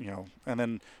 And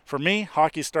then for me,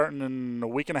 hockey's starting in a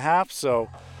week and a half. So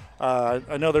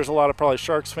I know there's a lot of probably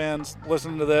Sharks fans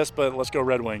listening to this, but let's go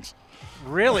Red Wings.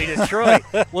 Really, Detroit?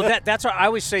 Well, that's what I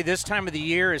always say this time of the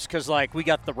year is because we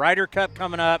got the Ryder Cup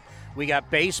coming up. We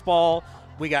got baseball.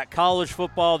 We got college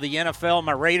football, the NFL.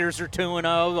 My Raiders are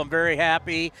 2-0. I'm very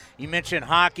happy. You mentioned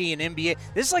hockey and NBA.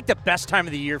 This is like the best time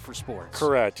of the year for sports.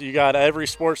 Correct. You got every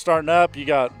sport starting up. You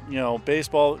got,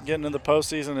 baseball getting into the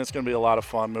postseason. It's going to be a lot of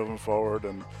fun moving forward.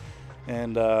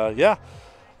 And yeah.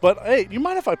 But, hey, you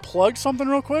mind if I plug something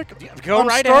real quick? Go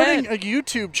right ahead. I'm starting a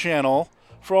YouTube channel.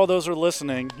 For all those who are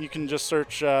listening, you can just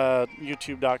search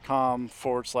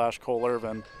youtube.com/Cole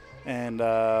Irvin. And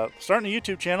starting a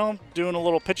YouTube channel, doing a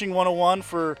little pitching 101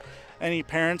 for any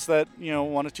parents that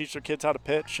want to teach their kids how to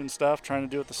pitch and stuff, trying to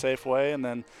do it the safe way. And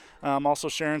then I'm also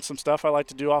sharing some stuff I like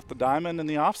to do off the diamond in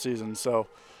the off season. So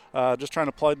just trying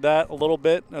to plug that a little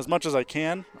bit as much as I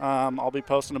can. I'll be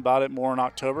posting about it more in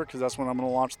October because that's when I'm going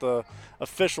to launch the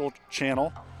official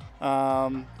channel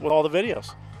with all the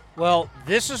videos. Well,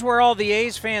 this is where all the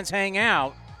A's fans hang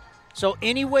out. So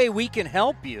any way we can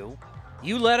help you,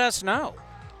 you let us know.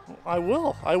 I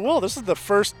will. This is the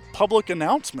first public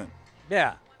announcement.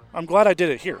 Yeah. I'm glad I did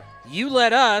it here. You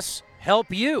let us help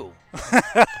you.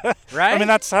 Right? I mean,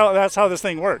 that's how this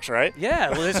thing works, right?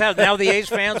 Yeah. Well, this is how now the A's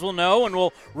fans will know, and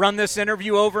we'll run this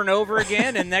interview over and over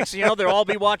again, and next thing you know, they'll all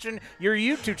be watching your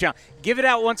YouTube channel. Give it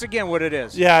out once again what it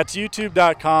is. Yeah, it's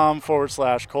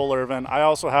youtube.com/Cole Irvin. I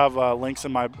also have links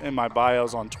in my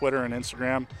bios on Twitter and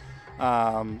Instagram.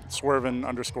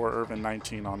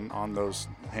 Swervin_Irvin19 on those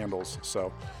handles.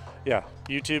 So, yeah,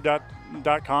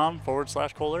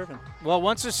 youtube.com/Cole Irvin. Well,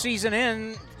 once the season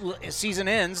ends,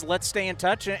 let's stay in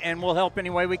touch, and we'll help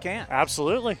any way we can.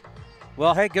 Absolutely.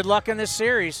 Well, hey, good luck in this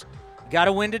series. Got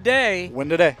to win today. Win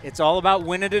today. It's all about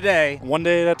winning today. One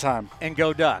day at a time. And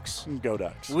go Ducks. Go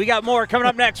Ducks. We got more coming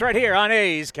up next right here on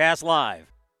A's Cast Live.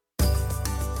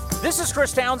 This is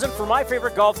Chris Townsend for my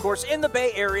favorite golf course in the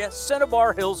Bay Area,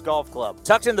 Cinnabar Hills Golf Club.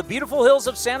 Tucked in the beautiful hills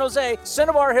of San Jose,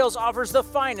 Cinnabar Hills offers the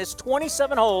finest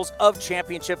 27 holes of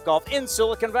championship golf in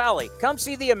Silicon Valley. Come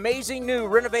see the amazing new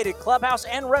renovated clubhouse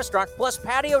and restaurant, plus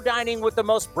patio dining with the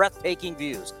most breathtaking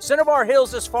views. Cinnabar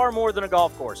Hills is far more than a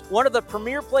golf course, one of the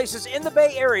premier places in the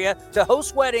Bay Area to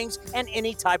host weddings and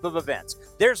any type of events.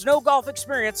 There's no golf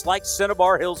experience like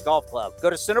Cinnabar Hills Golf Club. Go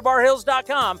to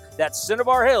CinnabarHills.com. That's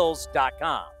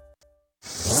CinnabarHills.com.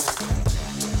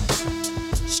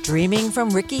 Streaming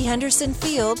from Rickey Henderson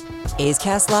Field, A's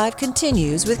Cast Live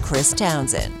continues with Chris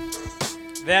Townsend.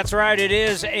 That's right, it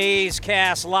is A's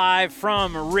Cast Live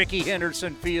from Rickey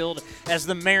Henderson Field as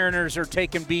the Mariners are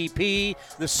taking BP.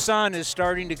 The sun is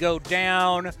starting to go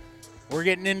down. We're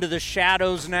getting into the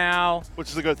shadows now. Which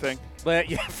is a good thing.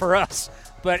 But yeah, for us.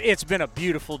 But it's been a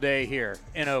beautiful day here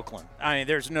in Oakland. I mean,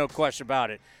 there's no question about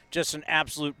it. Just an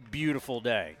absolute beautiful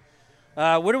day.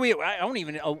 What do we? I don't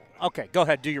even. Oh, okay, go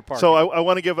ahead. Do your part. So I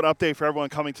want to give an update for everyone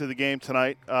coming to the game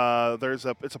tonight. It's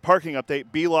a parking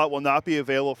update. B lot will not be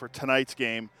available for tonight's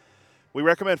game. We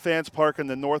recommend fans park in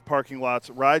the north parking lots.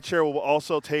 Rideshare will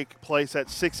also take place at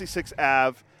 66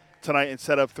 Ave tonight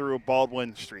instead of through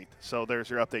Baldwin Street. So there's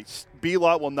your updates. B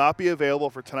lot will not be available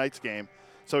for tonight's game.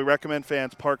 So we recommend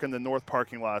fans park in the north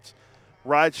parking lots.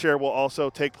 Rideshare will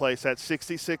also take place at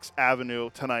 66th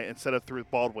Avenue tonight instead of through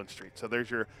Baldwin Street. So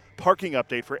there's your parking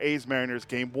update for A's Mariners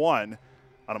Game 1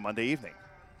 on a Monday evening.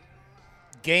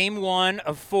 Game 1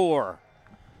 of 4.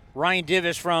 Ryan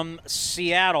Divish from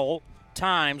Seattle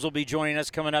Times will be joining us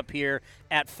coming up here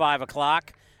at 5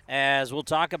 o'clock as we'll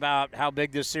talk about how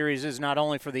big this series is not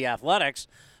only for the Athletics,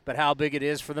 but how big it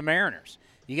is for the Mariners.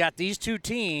 You got these two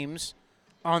teams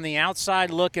on the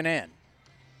outside looking in.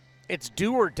 It's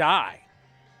do or die,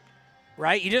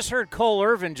 right? You just heard Cole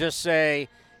Irvin just say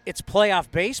it's playoff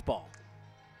baseball.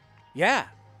 Yeah,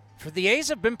 for the A's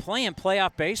have been playing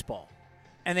playoff baseball,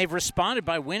 and they've responded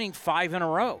by winning 5 in a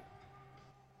row.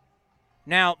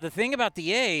 Now, the thing about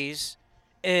the A's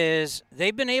is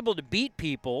they've been able to beat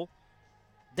people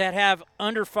that have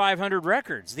under 500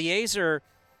 records. The A's are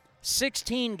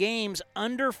 16 games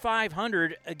under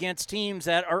 500 against teams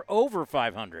that are over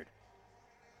 500.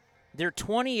 They're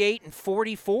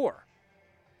 28-44.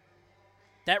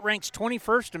 That ranks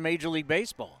 21st in Major League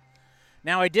Baseball.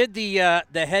 Now, I did the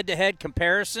head-to-head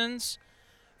comparisons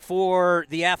for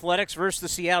the Athletics versus the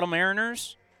Seattle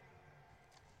Mariners,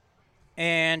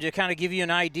 and to kind of give you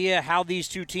an idea how these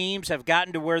two teams have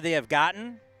gotten to where they have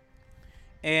gotten,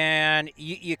 and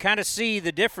you kind of see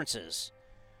the differences.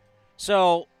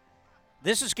 So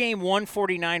this is game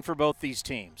 149 for both these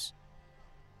teams.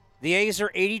 The A's are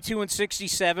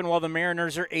 82-67, while the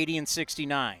Mariners are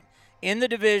 80-69. In the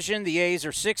division, the A's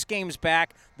are 6 games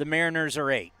back. The Mariners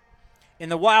are 8. In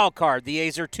the wild card, the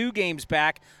A's are 2 games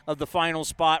back of the final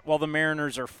spot, while the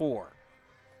Mariners are 4.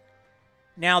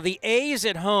 Now, the A's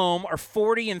at home are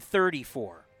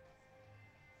 40-34.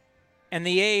 And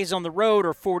the A's on the road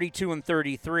are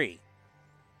 42-33.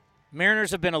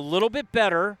 Mariners have been a little bit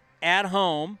better at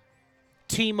home.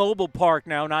 T-Mobile Park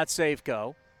now, not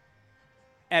Safeco,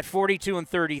 at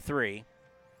 42-33.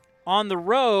 On the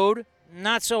road,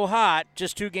 not so hot,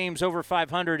 just 2 games over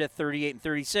 500 at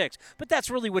 38-36. But that's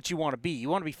really what you want to be. You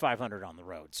want to be 500 on the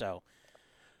road. So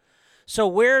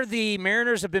where the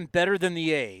Mariners have been better than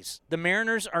the A's, the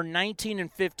Mariners are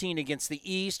 19-15 against the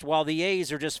East, while the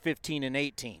A's are just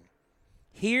 15-18.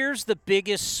 Here's the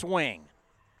biggest swing.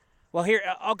 Well, here,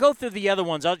 I'll go through the other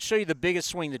ones. I'll show you the biggest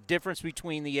swing, the difference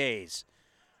between the A's.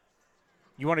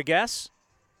 You want to guess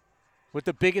what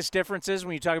the biggest difference is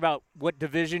when you talk about what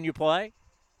division you play?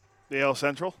 The AL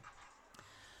Central?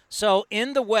 So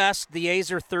in the West, the A's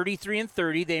are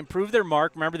 33-30. They improved their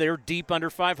mark. Remember, they were deep under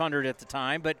 500 at the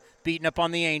time, but beating up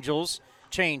on the Angels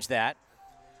changed that.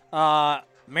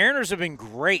 Mariners have been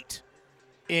great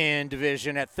in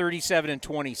division at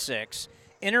 37-26.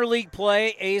 Interleague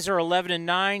play, A's are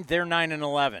 11-9. They're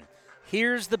 9-11.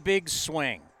 Here's the big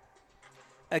swing.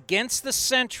 Against the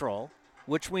Central,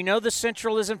 which we know the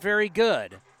Central isn't very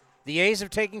good, the A's have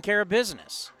taken care of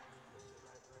business.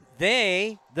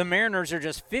 The Mariners, are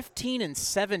just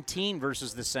 15-17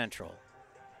 versus the Central,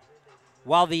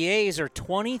 while the A's are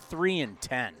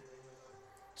 23-10.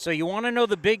 So you want to know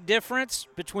the big difference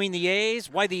between the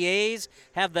A's, why the A's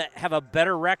have a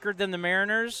better record than the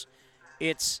Mariners?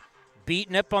 It's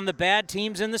beating up on the bad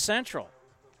teams in the Central.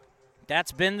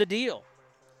 That's been the deal.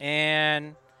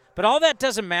 But all that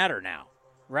doesn't matter now,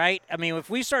 right? I mean, if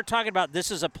we start talking about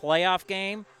this is a playoff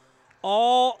game,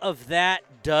 All of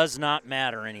that does not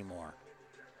matter anymore.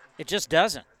 It just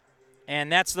doesn't.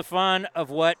 And that's the fun of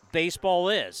what baseball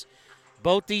is.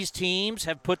 Both these teams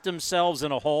have put themselves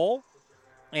in a hole.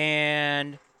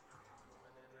 And,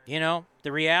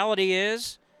 the reality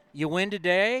is you win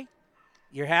today,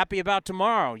 you're happy about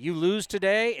tomorrow. You lose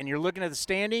today, and you're looking at the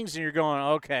standings, and you're going,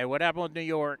 okay, what happened with New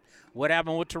York? What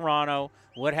happened with Toronto?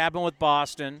 What happened with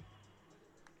Boston?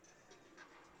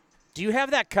 Do you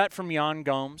have that cut from Yan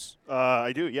Gomes?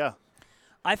 I do, yeah.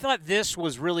 I thought this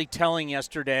was really telling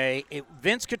yesterday.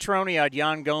 Vince Cotroneo had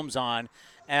Yan Gomes on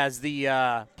as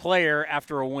the player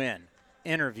after a win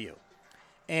interview.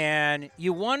 And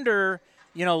you wonder,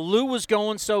 Lou was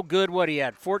going so good. What he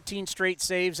had, 14 straight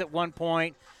saves at one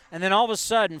point, and then all of a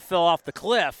sudden fell off the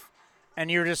cliff. And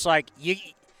you're just like,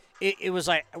 it was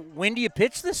like, when do you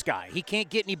pitch this guy? He can't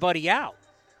get anybody out.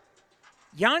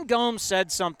 Yan Gomes said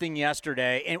something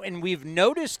yesterday, and we've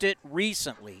noticed it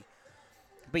recently,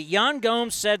 but Yan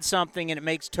Gomes said something, and it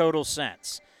makes total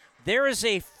sense. There is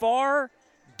a far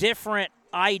different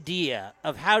idea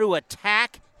of how to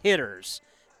attack hitters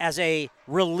as a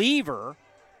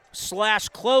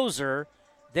reliever/closer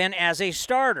than as a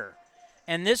starter.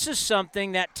 And this is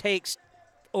something that takes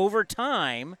over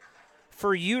time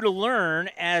for you to learn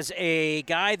as a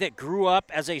guy that grew up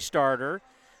as a starter,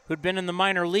 who'd been in the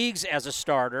minor leagues as a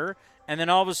starter, and then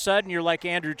all of a sudden you're like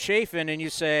Andrew Chafin and you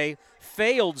say,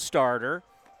 failed starter.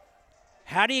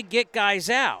 How do you get guys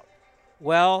out?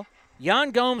 Well,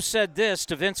 Yan Gomes said this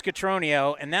to Vince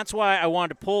Cotroneo, and that's why I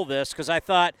wanted to pull this, because I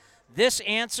thought this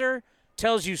answer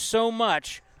tells you so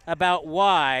much about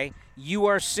why you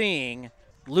are seeing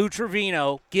Lou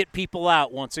Trivino get people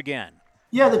out once again.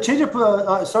 Yeah, the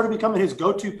changeup started becoming his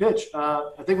go-to pitch.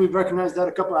 I think we've recognized that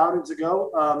a couple outings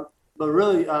ago. But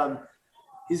really,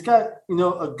 he's got,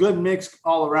 a good mix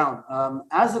all around.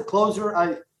 As a closer,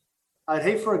 I'd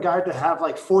hate for a guy to have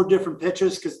like 4 different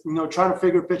pitches because, trying to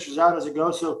figure pitches out as it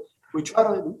goes. So we try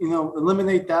to,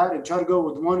 eliminate that and try to go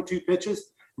with 1 or 2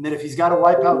 pitches. And then if he's got a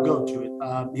wipeout, go to it.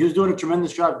 He was doing a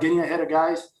tremendous job getting ahead of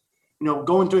guys,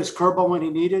 going to his curveball when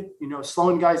he needed,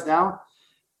 slowing guys down.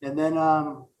 And then,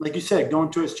 like you said,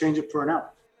 going to his changeup for an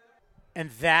out.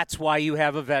 And that's why you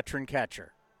have a veteran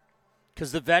catcher.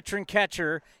 Because the veteran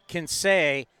catcher can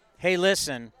say, hey,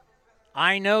 listen,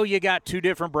 I know you got 2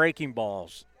 different breaking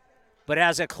balls, but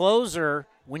as a closer,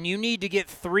 when you need to get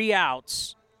 3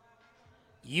 outs,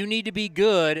 you need to be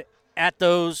good at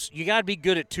those. You got to be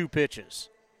good at 2 pitches.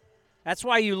 That's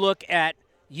why you look at,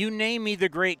 you name me the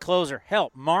great closer.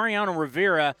 Hell, Mariano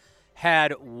Rivera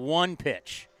had 1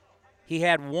 pitch. He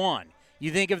had 1.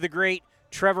 You think of the great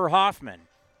Trevor Hoffman.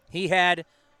 He had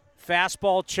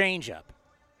fastball changeup.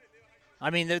 I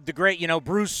mean, the great,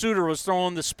 Bruce Sutter was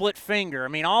throwing the split finger. I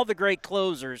mean, all the great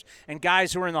closers and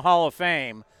guys who are in the Hall of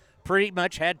Fame pretty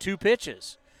much had 2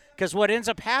 pitches. Because what ends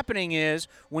up happening is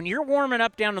when you're warming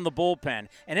up down in the bullpen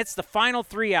and it's the final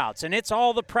 3 outs and it's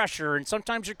all the pressure and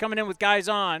sometimes you're coming in with guys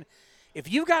on,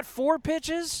 if you've got 4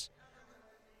 pitches,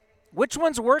 which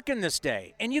one's working this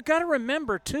day? And you got to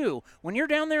remember, too, when you're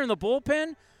down there in the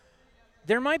bullpen,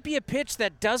 there might be a pitch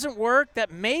that doesn't work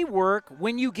that may work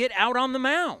when you get out on the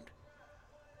mound.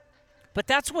 But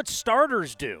that's what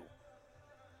starters do.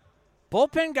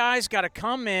 Bullpen guys got to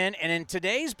come in, and in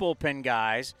today's bullpen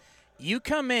guys, you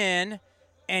come in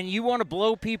and you want to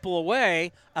blow people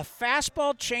away. A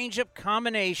fastball changeup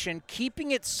combination,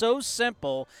 keeping it so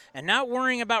simple and not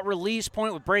worrying about release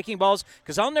point with breaking balls.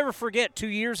 Because I'll never forget 2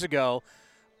 years ago,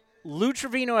 Lou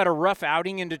Trivino had a rough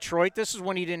outing in Detroit. This is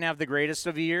when he didn't have the greatest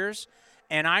of years.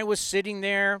 And I was sitting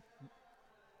there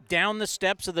down the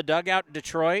steps of the dugout in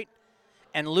Detroit,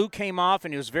 and Lou came off,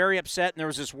 and he was very upset, and there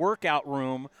was this workout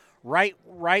room right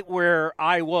where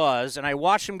I was, and I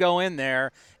watched him go in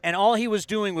there, and all he was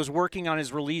doing was working on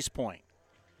his release point.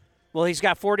 Well, he's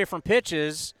got 4 different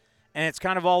pitches, and it's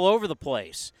kind of all over the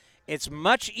place. It's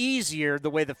much easier the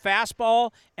way the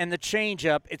fastball and the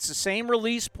changeup, it's the same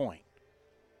release point.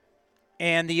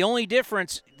 And the only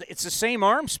difference, it's the same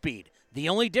arm speed. The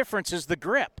only difference is the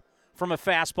grip from a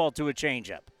fastball to a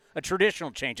changeup, a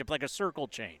traditional changeup, like a circle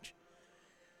change.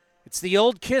 It's the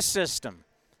old KISS system.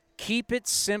 Keep it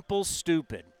simple,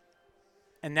 stupid.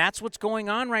 And that's what's going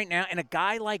on right now. And a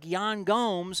guy like Yan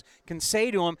Gomes can say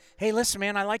to him, hey, listen,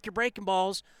 man, I like your breaking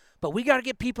balls, but we got to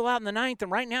get people out in the 9th,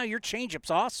 and right now your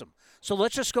changeup's awesome. So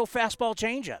let's just go fastball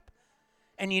changeup.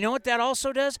 And you know what that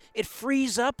also does? It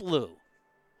frees up Lou.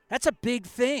 That's a big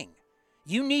thing.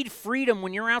 You need freedom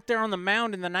when you're out there on the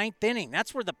mound in the 9th inning.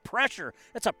 That's where the pressure,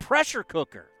 that's a pressure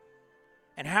cooker.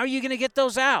 And how are you going to get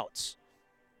those outs?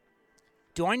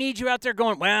 Do I need you out there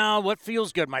going, well, what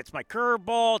feels good? It's my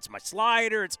curveball, it's my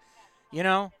slider, it's,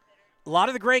 a lot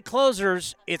of the great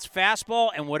closers, it's fastball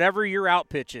and whatever your out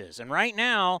pitch is. And right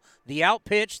now, the out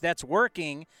pitch that's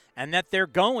working and that they're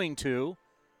going to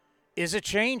is a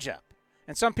changeup.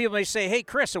 And some people may say, hey,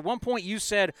 Chris, at one point you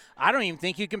said, I don't even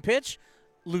think you can pitch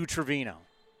Lou Trivino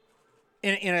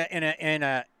in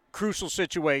a crucial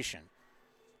situation.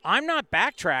 I'm not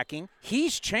backtracking.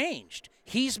 He's changed.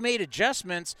 He's made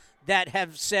adjustments that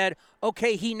have said,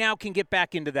 okay, he now can get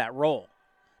back into that role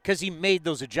because he made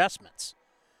those adjustments.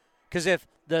 Because if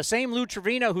the same Lou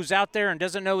Trivino who's out there and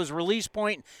doesn't know his release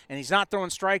point and he's not throwing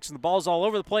strikes and the ball's all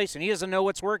over the place and he doesn't know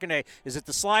what's working today, is it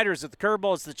the slider, is it the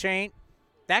curveball, is it the chain?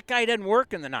 That guy doesn't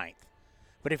work in the ninth.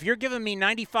 But if you're giving me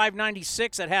 95,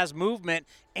 96 that has movement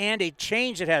and a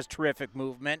change that has terrific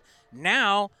movement,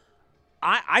 now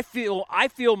I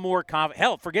feel more confident.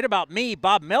 Hell, forget about me.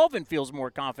 Bob Melvin feels more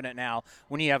confident now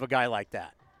when you have a guy like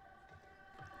that.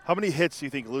 How many hits do you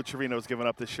think Lou Trivino has given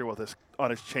up this year on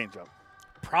his changeup?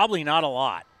 Probably not a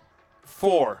lot.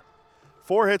 4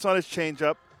 hits on his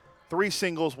changeup, 3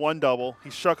 singles, 1 double.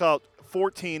 He struck out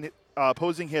 14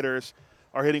 opposing hitters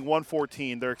are hitting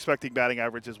 114. Their expecting batting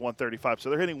average is 135.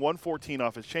 So they're hitting 114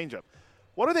 off his changeup.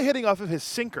 What are they hitting off of his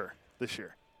sinker this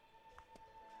year?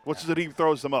 Which is that he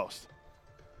throws the most?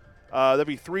 That'd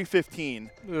be 315,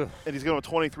 and he's going with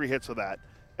 23 hits of that.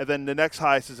 And then the next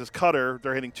highest is his cutter.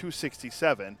 They're hitting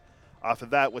 267 off of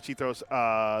that, which he throws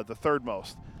the third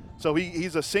most. So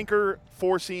he's a sinker,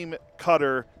 four-seam,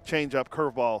 cutter, changeup,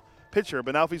 curveball pitcher.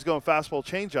 But now if he's going fastball,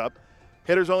 changeup,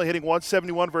 hitters only hitting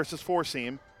 171 versus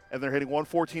four-seam, and they're hitting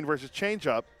 114 versus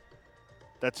changeup.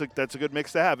 That's a good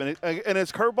mix to have. And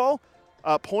his curveball,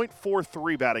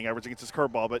 0.43 batting average against his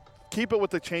curveball, but keep it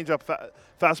with the changeup,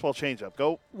 fastball changeup.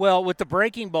 Go. Well, with the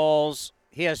breaking balls,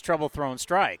 he has trouble throwing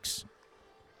strikes.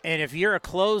 And if you're a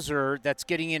closer that's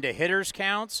getting into hitters'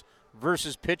 counts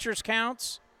versus pitchers'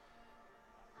 counts,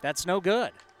 that's no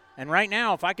good. And right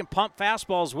now, if I can pump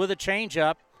fastballs with a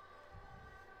changeup,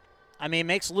 I mean, it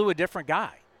makes Lou a different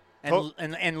guy.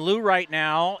 And Lou right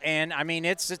now, and I mean,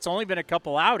 it's only been a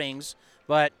couple outings,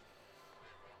 but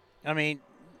I mean,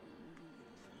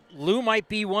 Lou might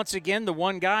be once again the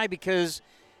one guy because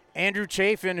Andrew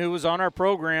Chafin, who was on our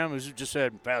program, who just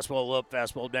said fastball up,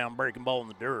 fastball down, breaking ball in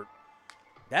the dirt.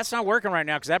 That's not working right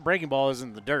now because that breaking ball is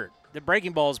in the dirt. The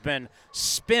breaking ball has been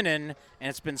spinning, and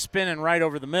it's been spinning right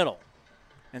over the middle.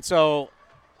 And so,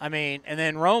 I mean, and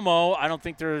then Romo, I don't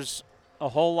think there's a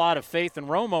whole lot of faith in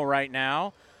Romo right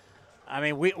now. I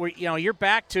mean, we you know, you're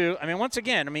back to, I mean, once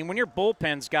again, I mean, when your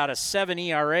bullpen's got a 7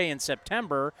 ERA in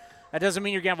September, that doesn't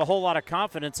mean you're going to have a whole lot of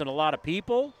confidence in a lot of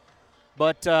people.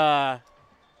 But I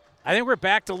think we're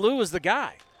back to Lou as the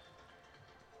guy.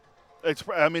 That's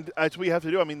what we have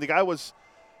to do. I mean, the guy was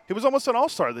almost an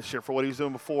all-star this year for what he was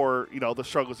doing before, you know, the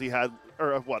struggles he had,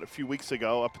 or a few weeks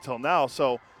ago up until now.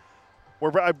 So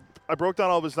I broke down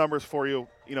all of his numbers for you.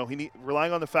 You know,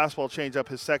 relying on the fastball changeup,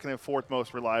 his second and fourth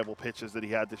most reliable pitches that he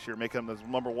had this year, making him his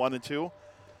number 1 and 2.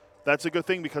 That's a good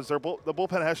thing because the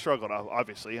bullpen has struggled,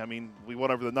 obviously. I mean, we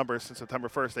went over the numbers since September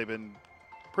 1st. They've been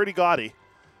pretty gaudy.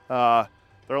 They're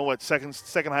only, second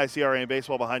highest ERA in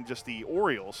baseball behind just the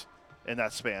Orioles in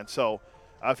that span. So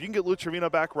if you can get Lou Trivino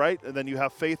back right, and then you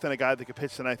have faith in a guy that could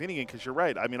pitch the ninth inning, because you're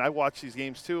right. I mean, I watched these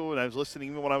games too, and I was listening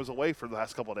even when I was away for the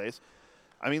last couple of days.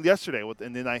 I mean, yesterday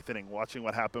in the ninth inning, watching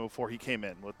what happened before he came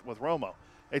in with Romo.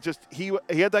 It just he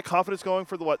had that confidence going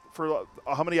for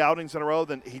how many outings in a row.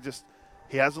 Then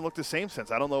he hasn't looked the same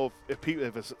since. I don't know if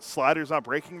his slider's not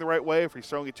breaking the right way, if he's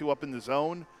throwing it too up in the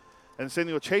zone. And the same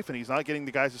thing with Chafin. He's not getting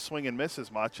the guys to swing and miss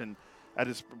as much and at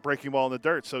his breaking ball in the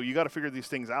dirt. So you got to figure these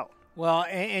things out. Well,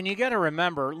 and you got to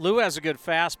remember, Lou has a good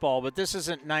fastball, but this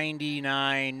isn't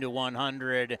 99 to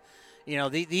 100. You know,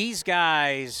 these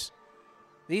guys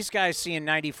seeing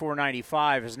 94,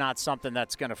 95 is not something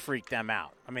that's going to freak them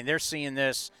out. I mean, they're seeing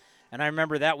this, and I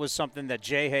remember that was something that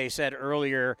Jay Hay said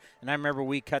earlier, and I remember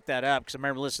we cut that up because I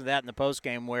remember listening to that in the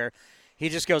postgame where he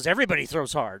just goes, everybody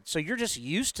throws hard. So you're just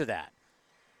used to that.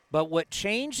 But what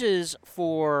changes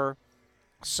for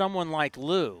someone like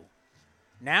Lou,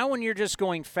 now when you're just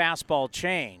going fastball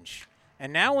change,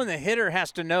 and now when the hitter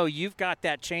has to know you've got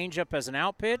that changeup as an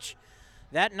out pitch,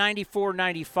 that 94,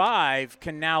 95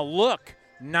 can now look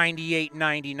 98,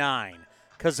 99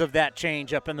 because of that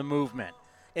changeup and the movement.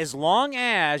 As long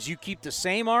as you keep the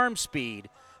same arm speed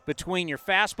between your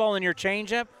fastball and your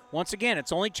changeup, once again,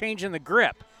 it's only changing the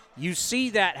grip. You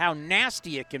see that, how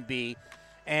nasty it can be.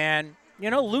 And, you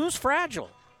know, Lou's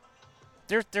fragile.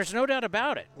 There's no doubt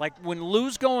about it. Like when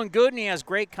Lou's going good and he has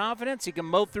great confidence, he can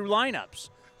mow through lineups.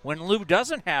 When Lou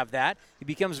doesn't have that, he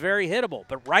becomes very hittable.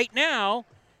 But right now,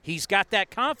 he's got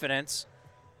that confidence,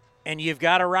 and you've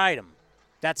got to ride him.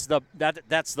 That's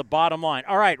the bottom line.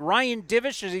 All right, Ryan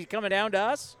Divish, is he coming down to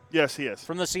us? Yes, he is.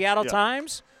 From the Seattle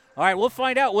Times? All right, we'll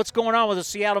find out what's going on with the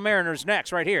Seattle Mariners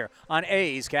next right here on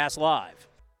A's Cast Live.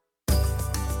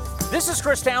 This is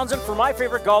Chris Townsend for my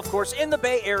favorite golf course in the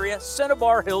Bay Area,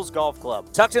 Cinnabar Hills Golf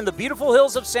Club. Tucked in the beautiful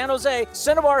hills of San Jose,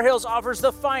 Cinnabar Hills offers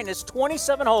the finest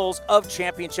 27 holes of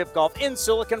championship golf in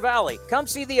Silicon Valley. Come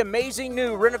see the amazing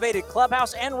new renovated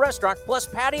clubhouse and restaurant, plus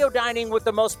patio dining with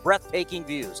the most breathtaking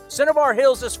views. Cinnabar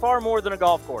Hills is far more than a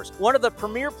golf course, one of the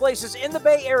premier places in the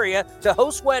Bay Area to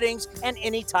host weddings and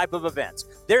any type of events.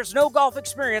 There's no golf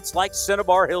experience like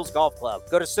Cinnabar Hills Golf Club.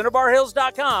 Go to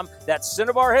CinnabarHills.com. That's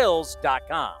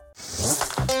CinnabarHills.com.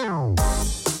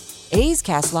 A's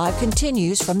Cast Live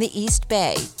continues from the East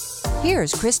Bay.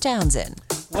 Here's Chris Townsend.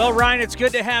 Well, Ryan, it's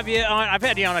good to have you on. I've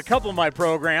had you on a couple of my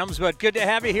programs, but good to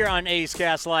have you here on A's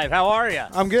Cast Live. How are you?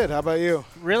 I'm good. How about you?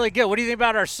 Really good. What do you think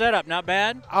about our setup? Not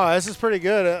bad? Oh, this is pretty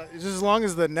good. Just as long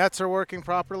as the nets are working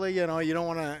properly, you don't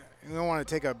want to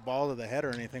take a ball to the head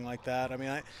or anything like that. I mean,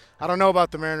 I don't know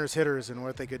about the Mariners hitters and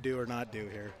what they could do or not do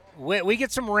here. We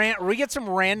get some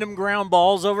random ground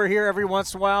balls over here every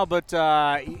once in a while, but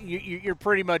you're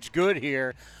pretty much good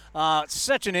here.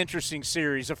 Such an interesting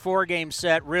series, a 4-game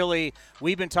set. Really,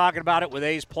 we've been talking about it with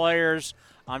A's players.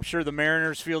 I'm sure the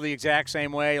Mariners feel the exact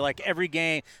same way. Like every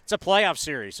game, it's a playoff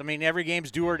series. I mean, every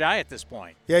game's do or die at this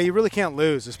point. Yeah, you really can't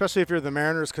lose, especially if you're the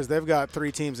Mariners, because they've got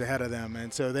 3 teams ahead of them,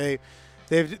 and so they've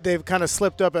kind of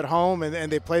slipped up at home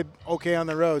and they played okay on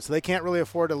the road, so they can't really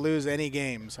afford to lose any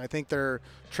games. I think their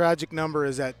tragic number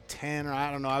is at 10, or I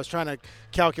don't know. I was trying to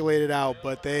calculate it out,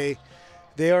 but they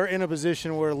are in a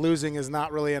position where losing is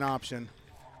not really an option.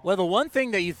 Well, the one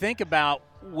thing that you think about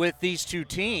with these two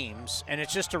teams, and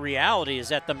it's just a reality, is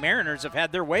that the Mariners have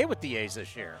had their way with the A's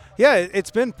this year. Yeah,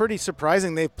 it's been pretty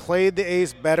surprising. They've played the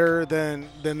A's better than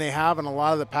they have in a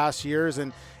lot of the past years,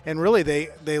 and really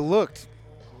they looked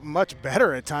much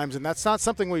better at times, and that's not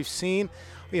something we've seen.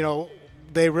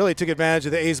 They really took advantage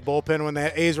of the A's bullpen when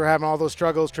the A's were having all those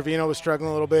struggles. Trivino was struggling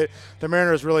a little bit. The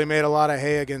Mariners really made a lot of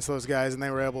hay against those guys, and they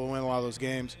were able to win a lot of those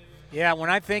games. Yeah, when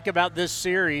I think about this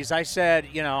series, I said,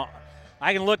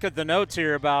 I can look at the notes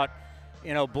here about,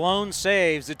 blown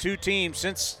saves, the two teams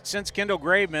since Kendall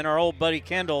Graveman, our old buddy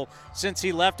Kendall, since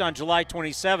he left on July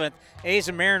 27th, A's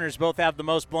and Mariners both have the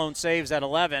most blown saves at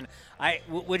 11.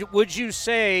 Would you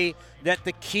say that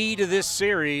the key to this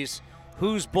series,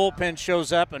 whose bullpen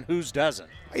shows up and whose doesn't?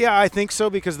 Yeah, I think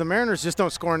so, because the Mariners just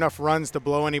don't score enough runs to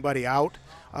blow anybody out.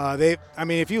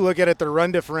 If you look at it, their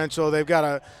run differential, they've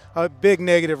got a big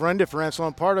negative run differential,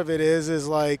 and part of it is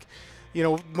like,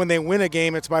 when they win a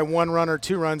game, it's by 1 run or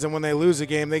 2 runs, and when they lose a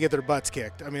game, they get their butts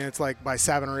kicked. I mean, it's like by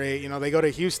 7 or 8. They go to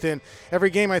Houston. Every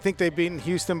game I think they've beaten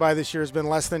Houston by this year has been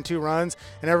less than 2 runs,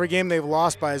 and every game they've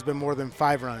lost by has been more than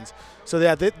 5 runs. So,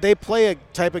 yeah, they play a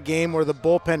type of game where the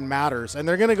bullpen matters, and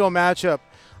they're going to go matchup.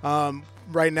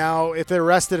 Right now, if they're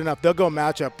rested enough, they'll go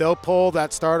matchup. They'll pull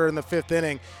that starter in the 5th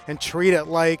inning and treat it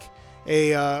like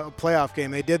a playoff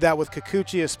game. They did that with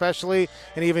Kikuchi especially,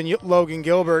 and even Logan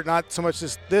Gilbert, not so much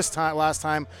last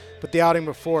time, but the outing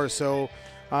before. So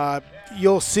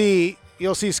you'll see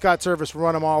Scott Servais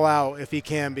run them all out if he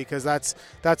can, because that's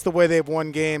the way they've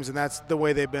won games, and that's the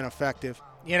way they've been effective.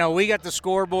 We got the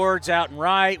scoreboards out and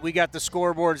right. We got the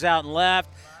scoreboards out and left.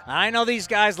 I know these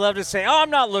guys love to say, I'm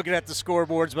not looking at the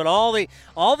scoreboards, but all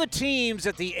the teams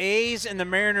that the A's and the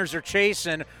Mariners are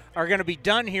chasing are going to be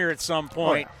done here at some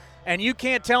point. Oh, yeah. And you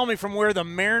can't tell me from where the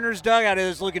Mariners dugout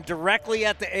is looking directly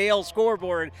at the AL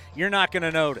scoreboard, you're not going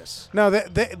to notice. No,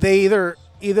 they either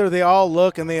they all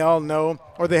look and they all know,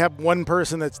 or they have one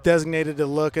person that's designated to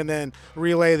look and then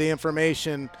relay the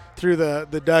information through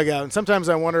the dugout. And sometimes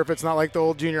I wonder if it's not like the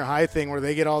old junior high thing where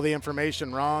they get all the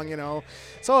information wrong,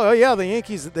 So, oh yeah, the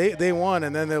Yankees, they won,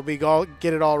 and then they'll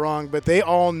get it all wrong. But they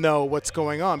all know what's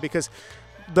going on, because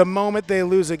the moment they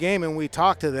lose a game and we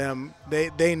talk to them,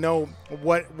 they know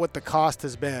what the cost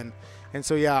has been. And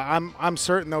so, yeah, I'm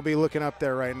certain they'll be looking up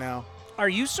there right now. Are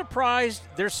you surprised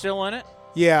they're still in it?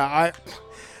 Yeah,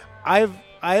 I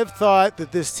have thought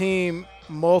that this team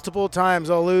multiple times,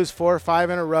 they'll lose 4 or 5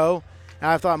 in a row, and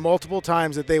I've thought multiple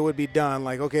times that they would be done.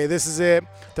 Like, okay, this is it.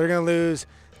 They're going to lose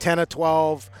 10 of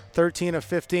 12, 13 of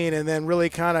 15, and then really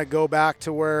kind of go back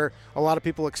to where a lot of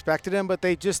people expected them. But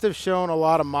they just have shown a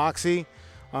lot of moxie.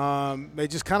 They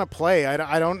just kind of play.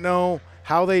 I don't know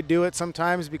how they do it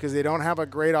sometimes, because they don't have a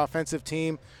great offensive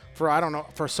team.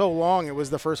 For so long it was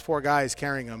the first 4 guys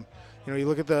carrying them. You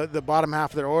look at the bottom half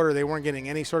of their order, they weren't getting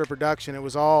any sort of production. It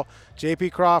was all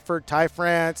J.P. Crawford, Ty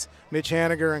France, Mitch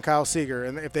Haniger, and Kyle Seager.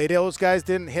 And if those guys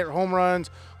didn't hit home runs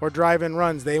or drive in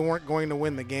runs, they weren't going to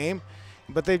win the game.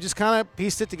 but they've just kind of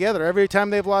pieced it together. Every time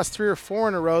they've lost 3 or 4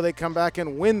 in a row, they come back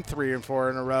and win 3 and 4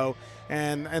 in a row,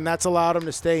 and that's allowed them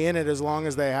to stay in it as long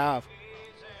as they have.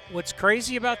 What's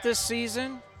crazy about this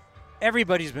season,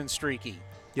 everybody's been streaky.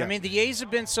 Yeah. I mean, the A's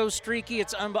have been so streaky.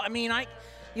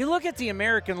 You look at the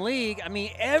American League,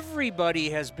 everybody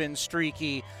has been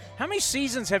streaky. How many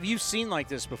seasons have you seen like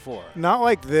this before? Not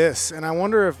like this, and I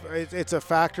wonder if it's a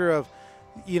factor of,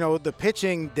 the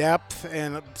pitching depth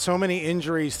and so many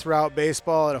injuries throughout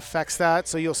baseball. It affects that.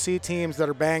 So you'll see teams that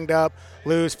are banged up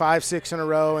lose 5, 6 in a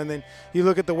row, and then you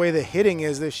look at the way the hitting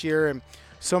is this year, and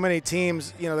so many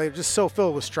teams, they're just so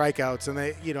filled with strikeouts, and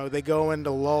they go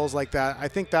into lulls like that. I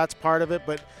think that's part of it,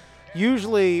 but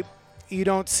usually you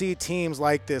don't see teams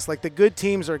like this. Like, the good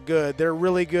teams are good. They're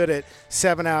really good at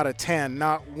 7 out of 10,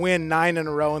 not win 9 in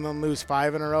a row and then lose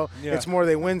 5 in a row. Yeah. It's more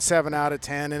they win 7 out of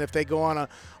 10, and if they go on a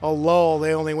lull,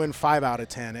 they only win 5 out of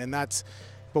 10.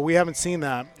 But we haven't seen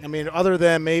that. Other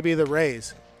than maybe the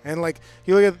Rays. And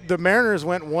you look at the Mariners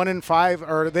went 1-5,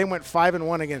 or they went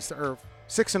 5-1 against, or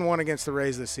 6-1 against the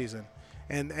Rays this season.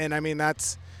 And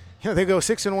that's, they go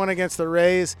 6-1 against the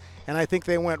Rays, and I think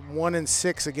they went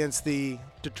 1-6 against the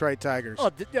Detroit Tigers. Oh,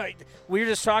 we were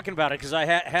just talking about it because I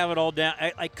have it all down.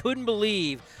 I couldn't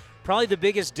believe probably the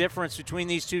biggest difference between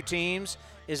these two teams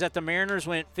is that the Mariners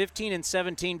went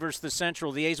 15-17 versus the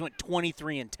Central. The A's went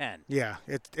 23-10. Yeah,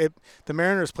 the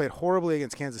Mariners played horribly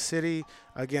against Kansas City,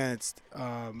 against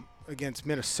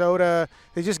Minnesota.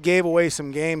 They just gave away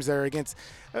some games there and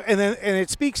it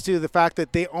speaks to the fact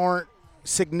that they aren't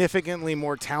significantly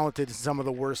more talented than some of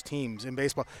the worst teams in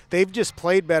baseball. They've just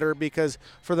played better because,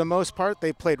 for the most part,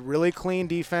 they played really clean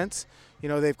defense.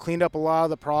 They've cleaned up a lot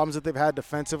of the problems that they've had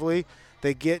defensively.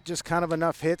 They get just kind of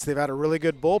enough hits. They've had a really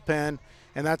good bullpen,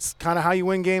 and that's kind of how you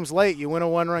win games late. You win a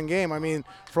one-run game.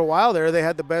 For a while there, they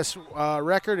had the best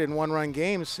record in one-run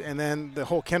games, and then the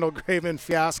whole Kendall Graveman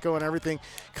fiasco and everything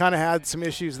kind of had some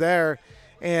issues there,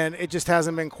 and it just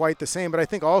hasn't been quite the same. But I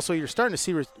think also you're starting to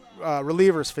see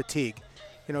relievers fatigue.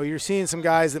 You're seeing some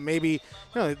guys that maybe,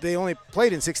 they only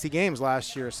played in 60 games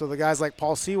last year. So the guys like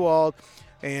Paul Sewald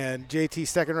and Drew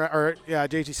Steckenrider,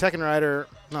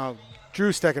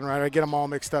 I get them all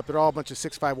mixed up. They're all a bunch of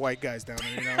 6'5" white guys down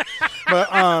there, But,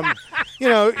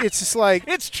 it's just like.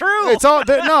 It's true. It's all.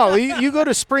 No, you go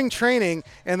to spring training,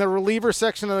 and the reliever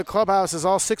section of the clubhouse is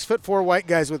all 6'4" white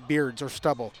guys with beards or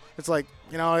stubble. It's like,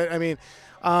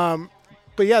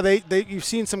 but yeah, you've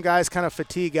seen some guys kind of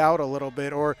fatigue out a little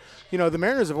bit, or the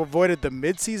Mariners have avoided the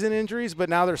midseason injuries, but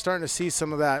now they're starting to see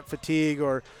some of that fatigue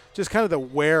or just kind of the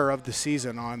wear of the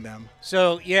season on them.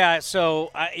 So it's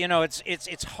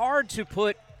hard to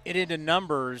put it into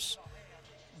numbers,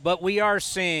 but we are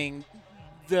seeing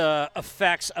the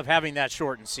effects of having that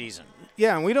shortened season.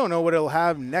 Yeah, and we don't know what it'll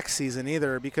have next season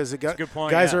either, because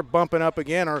guys are bumping up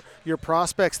again, or your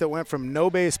prospects that went from no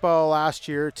baseball last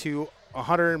year to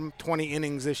 120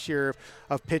 innings this year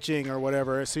of pitching or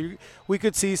whatever. So we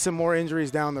could see some more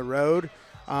injuries down the road.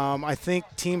 I think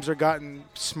teams are gotten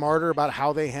smarter about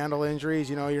how they handle injuries.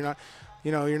 You're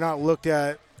not looked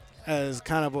at as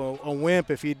kind of a wimp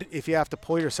if you have to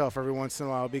pull yourself every once in a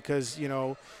while, because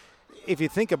if you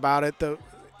think about it,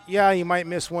 you might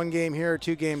miss 1 game here or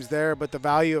 2 games there, but the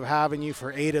value of having you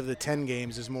for 8 of the 10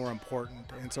 games is more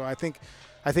important. And so I think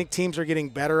teams are getting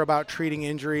better about treating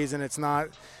injuries, and it's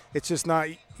just not,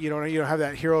 you don't have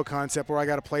that hero concept where I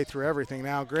got to play through everything.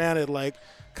 Now, granted, like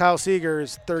Kyle Seager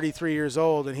is 33 years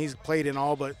old, and he's played in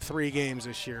all but 3 games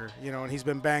this year, and he's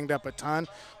been banged up a ton,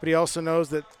 but he also knows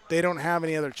that they don't have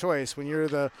any other choice. When you're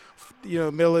the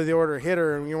middle of the order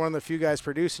hitter and you're one of the few guys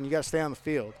producing, you got to stay on the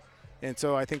field. And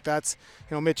so I think that's,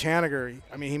 Mitch Haniger,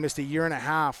 he missed 1.5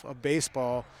 years of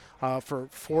baseball for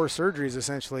 4 surgeries,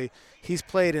 essentially. He's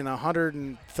played in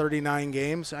 139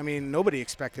 games. Nobody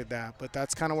expected that, but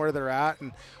that's kind of where they're at.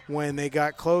 And when they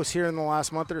got close here in the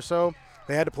last month or so,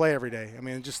 they had to play every day.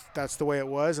 That's the way it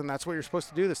was, and that's what you're supposed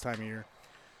to do this time of year.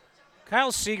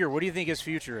 Kyle Seager, what do you think his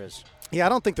future is? Yeah, I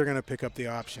don't think they're going to pick up the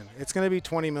option. It's going to be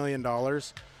 $20 million.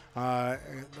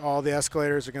 All the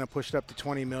escalators are going to push it up to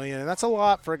 $20 million, and that's a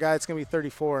lot for a guy that's going to be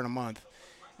 34 in a month.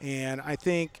 And I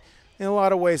think in a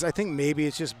lot of ways, I think maybe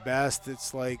it's just best.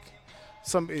 It's like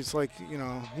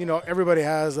everybody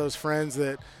has those friends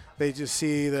that they just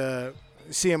see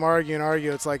them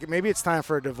argue. It's like maybe it's time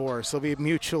for a divorce. It'll be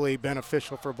mutually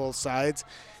beneficial for both sides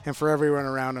and for everyone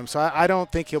around him. So I don't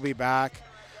think he'll be back.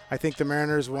 I think the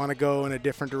Mariners want to go in a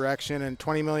different direction, and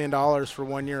 $20 million for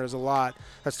 1 year is a lot.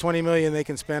 That's $20 million they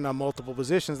can spend on multiple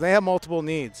positions. They have multiple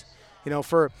needs.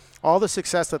 For all the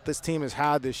success that this team has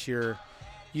had this year,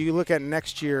 you look at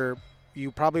next year,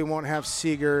 you probably won't have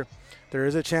Seager. There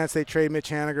is a chance they trade Mitch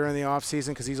Haniger in the offseason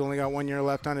because he's only got 1 year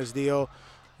left on his deal.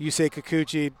 Yusei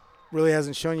Kikuchi really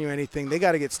hasn't shown you anything. They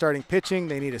got to get starting pitching.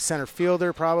 They need a center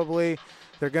fielder probably.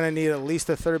 They're going to need at least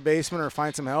a third baseman or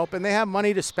find some help, and they have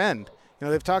money to spend.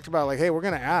 They've talked about like, hey, we're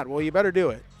going to add. Well, you better do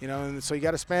it. And so you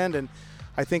got to spend, and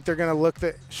I think they're going to look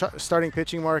the starting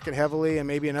pitching market heavily and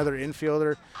maybe another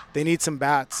infielder. They need some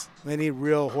bats. They need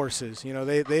real horses.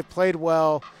 They played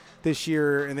well this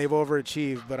year and they've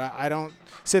overachieved, but I don't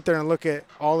sit there and look at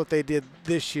all that they did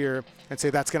this year and say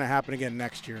that's going to happen again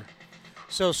next year.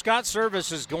 So Scott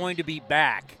Service is going to be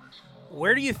back.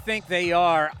 Where do you think they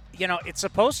are? It's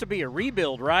supposed to be a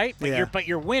rebuild, right? But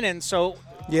you're winning, so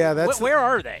yeah, where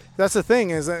are they? That's the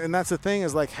thing is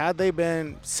like, had they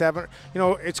been 7,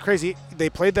 it's crazy. They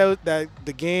played the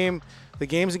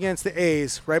games against the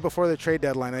A's right before the trade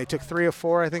deadline. They took 3 of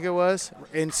 4, I think it was,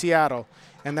 in Seattle,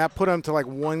 and that put them to like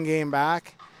 1 game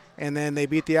back. And then they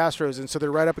beat the Astros, and so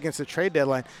they're right up against the trade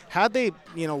deadline. Had they,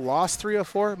 lost 3 of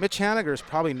 4, Mitch Haniger is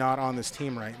probably not on this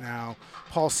team right now.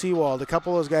 Paul Sewald, a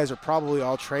couple of those guys are probably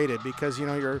all traded because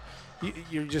you're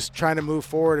just trying to move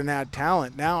forward and add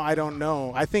talent. Now I don't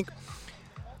know.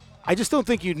 I just don't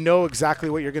think you know exactly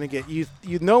what you're going to get. You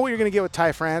know what you're going to get with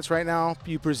Ty France right now.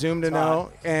 You presume to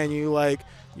know, and you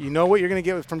know what you're going to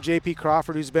get from J.P.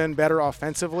 Crawford, who's been better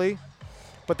offensively.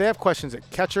 But they have questions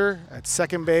at catcher, at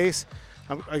second base.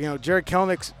 Jared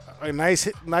Kelenich's a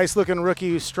nice looking rookie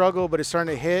who struggled but is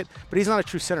starting to hit, but he's not a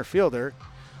true center fielder.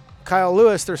 Kyle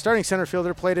Lewis, their starting center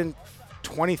fielder, played in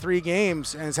 23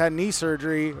 games and has had knee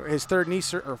surgery, his third knee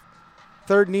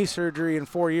surgery in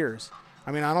 4 years.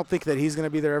 I don't think that he's going to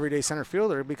be their everyday center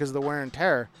fielder because of the wear and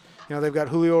tear. They've got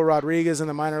Julio Rodriguez in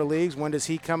the minor leagues. When does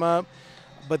he come up?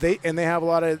 But they have a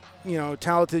lot of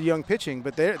talented young pitching,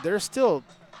 but they're still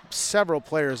several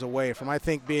players away from, I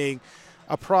think, being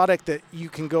a product that you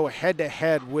can go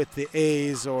head-to-head with the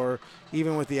A's or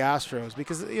even with the Astros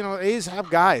because, A's have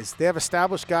guys. They have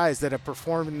established guys that have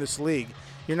performed in this league.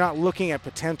 You're not looking at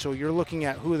potential. You're looking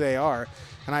at who they are.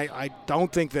 And I don't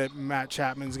think that Matt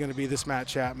Chapman's going to be this Matt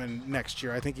Chapman next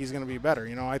year. I think he's going to be better.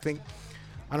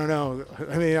 I don't know.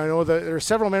 I know that there are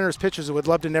several Mariners pitchers who would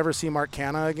love to never see Mark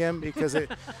Canha again because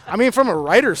from a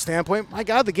writer's standpoint, my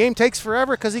God, the game takes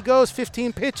forever because he goes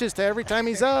 15 pitches to every time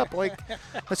he's up. Like,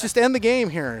 let's just end the game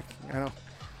here.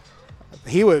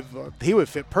 He would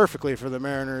fit perfectly for the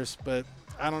Mariners, but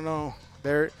I don't know.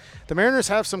 The Mariners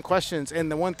have some questions, and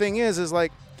the one thing is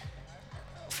like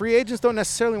free agents don't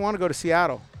necessarily want to go to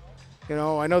Seattle.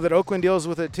 I know that Oakland deals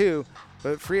with it too.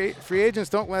 But free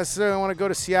agents don't necessarily want to go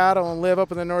to Seattle and live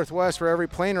up in the Northwest where every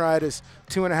plane ride is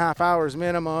 2.5 hours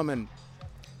minimum, and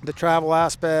the travel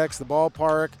aspects, the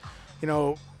ballpark.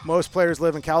 Most players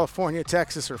live in California,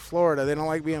 Texas, or Florida. They don't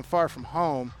like being far from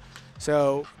home.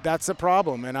 So that's a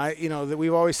problem. And that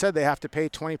we've always said they have to pay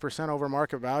 20% over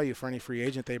market value for any free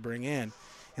agent they bring in.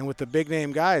 And with the big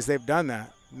name guys, they've done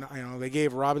that. They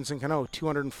gave Robinson Cano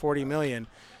 $240 million.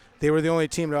 They were the only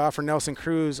team to offer Nelson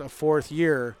Cruz a 4th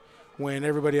year when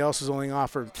everybody else was only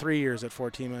offered 3 years at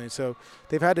 $14 million. So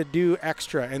they've had to do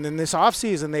extra. And then this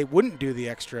offseason, they wouldn't do the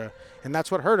extra, and that's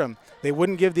what hurt them. They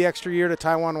wouldn't give the extra year to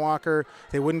Taijuan Walker.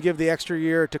 They wouldn't give the extra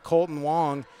year to Colton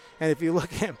Wong. And if you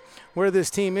look at where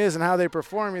this team is and how they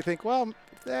perform, you think, well,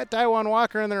 that Taijuan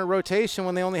Walker in their rotation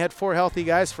when they only had 4 healthy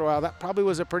guys for a while, that probably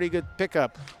was a pretty good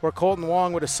pickup, where Colton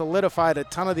Wong would have solidified a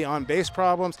ton of the on-base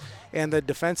problems and the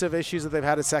defensive issues that they've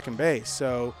had at second base.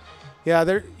 So, yeah,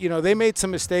 they made some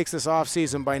mistakes this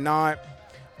offseason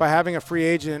by having a free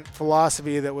agent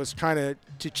philosophy that was trying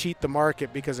to cheat the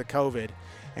market because of COVID.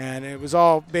 And it was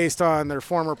all based on their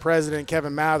former president,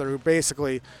 Kevin Mather, who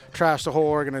basically trashed the whole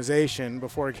organization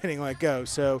before getting let go.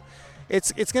 So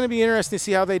it's going to be interesting to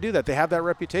see how they do that. They have that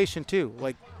reputation too.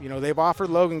 They've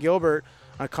offered Logan Gilbert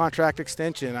a contract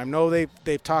extension. I know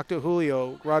they've talked to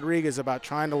Julio Rodriguez about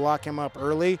trying to lock him up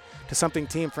early to something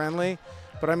team-friendly.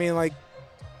 But,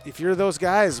 if you're those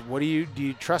guys, do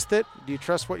you trust it? Do you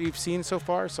trust what you've seen so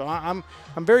far? So I'm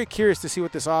very curious to see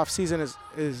what this offseason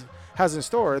has in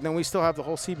store. And then we still have the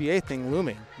whole CBA thing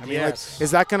looming.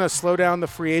 Is that going to slow down the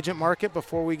free agent market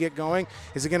before we get going?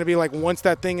 Is it going to be like once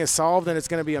that thing is solved and it's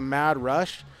going to be a mad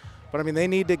rush? But they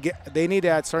need to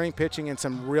add starting pitching and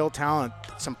some real talent,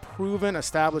 some proven,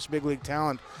 established big league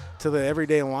talent to the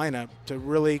everyday lineup to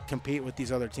really compete with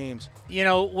these other teams.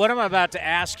 What I'm about to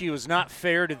ask you is not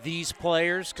fair to these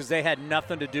players because they had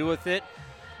nothing to do with it.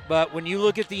 But when you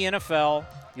look at the NFL,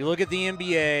 you look at the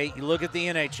NBA, you look at the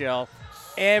NHL,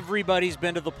 everybody's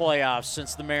been to the playoffs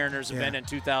since the Mariners have been in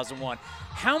 2001.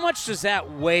 How much does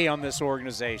that weigh on this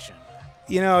organization?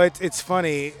 It's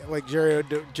funny. Like Jerry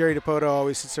DiPoto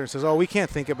always sits there and says, "Oh, we can't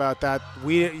think about that.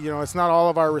 It's not all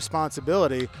of our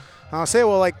responsibility." And I'll say,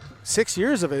 well, like 6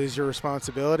 years of it is your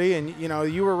responsibility, and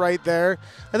you were right there.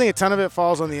 I think a ton of it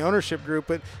falls on the ownership group,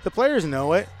 but the players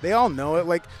know it. They all know it.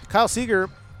 Like Kyle Seager,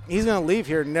 he's going to leave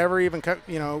here never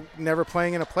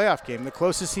playing in a playoff game. The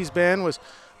closest he's been was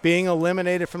being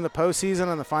eliminated from the postseason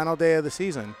on the final day of the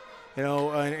season.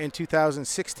 In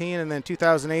 2016, and then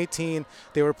 2018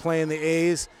 they were playing the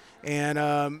A's, and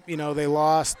they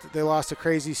lost a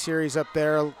crazy series up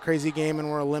there, a crazy game, and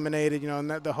were eliminated.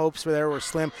 And the hopes there were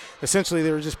slim. Essentially,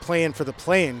 they were just playing for the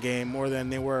play-in game more than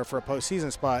they were for a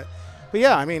postseason spot. But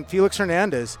yeah, Felix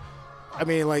Hernandez. I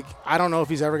don't know if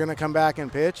he's ever going to come back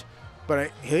and pitch,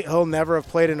 but he'll never have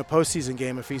played in a postseason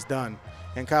game if he's done.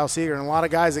 And Kyle Seager and a lot of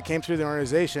guys that came through the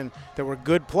organization that were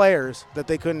good players that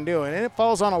they couldn't do. And it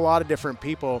falls on a lot of different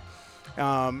people.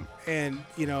 I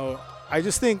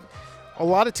just think a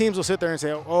lot of teams will sit there and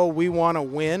say, oh, we want to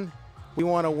win. We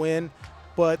want to win.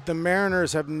 But the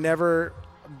Mariners have never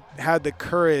had the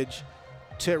courage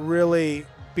to really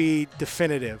be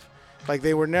definitive. Like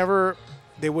they would never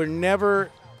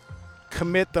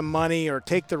commit the money or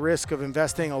take the risk of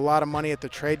investing a lot of money at the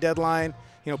trade deadline,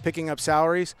 picking up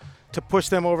salaries, to push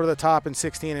them over the top in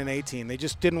 16 and 18. They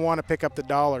just didn't want to pick up the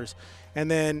dollars.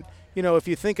 And then, if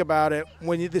you think about it,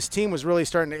 when this team was really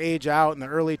starting to age out in the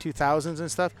early 2000s and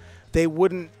stuff, they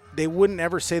wouldn't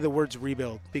ever say the words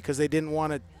rebuild because they didn't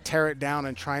want to tear it down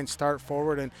and try and start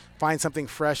forward and find something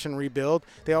fresh and rebuild.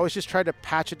 They always just tried to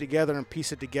patch it together and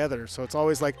piece it together. So it's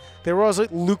always like they were always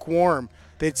like lukewarm.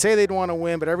 They'd say they'd want to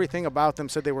win, but everything about them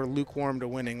said they were lukewarm to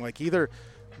winning. Like either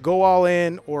go all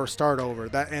in or start over.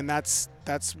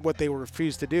 That's what they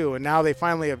refused to do. And now they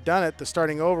finally have done it, the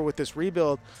starting over with this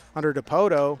rebuild under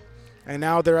DiPoto. And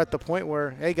now they're at the point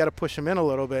where, hey, got to push them in a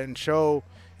little bit and show,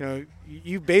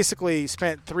 you basically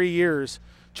spent 3 years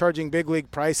charging big league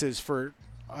prices for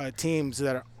teams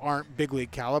that aren't big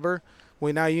league caliber.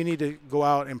 Well, now you need to go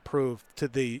out and prove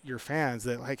to your fans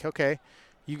that, like, okay,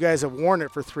 you guys have worn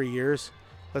it for 3 years.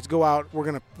 Let's go out.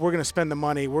 We're gonna spend the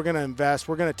money. We're gonna invest.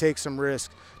 We're gonna take some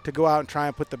risk to go out and try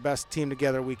and put the best team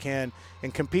together we can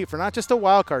and compete for not just a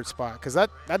wild card spot, because that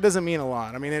doesn't mean a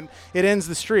lot. It ends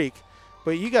the streak,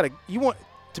 but you want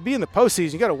to be in the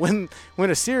postseason. You got to win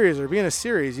a series or be in a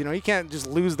series. You can't just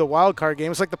lose the wild card game.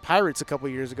 It's like the Pirates a couple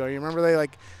years ago. You remember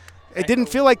it didn't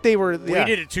feel like they were. We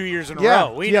did it 2 years in a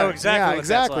row. We know exactly what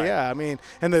that's like. Yeah,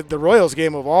 and the Royals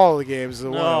game of all the games is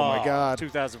the one. Oh my God,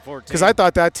 2014. Because I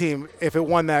thought that team, if it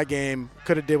won that game,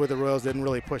 could have did what the Royals didn't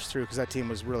really push through because that team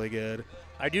was really good.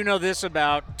 I do know this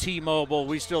about T-Mobile.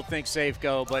 We still think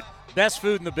Safeco, but best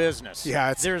food in the business.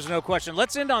 Yeah, there's no question.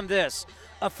 Let's end on this.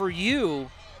 For you,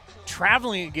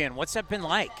 traveling again, what's that been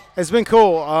like? It's been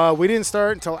cool. We didn't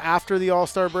start until after the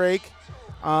All-Star break.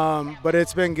 But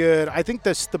it's been good. I think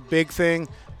that's the big thing,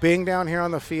 being down here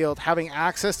on the field, having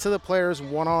access to the players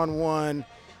one-on-one,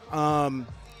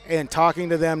 and talking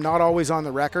to them, not always on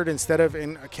the record instead of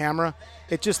in a camera.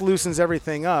 It just loosens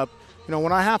everything up.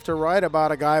 When I have to write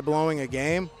about a guy blowing a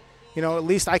game, at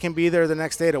least I can be there the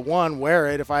next day to, one, wear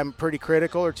it if I'm pretty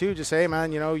critical, or two, just say, hey,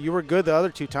 man, you were good the other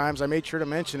 2 times. I made sure to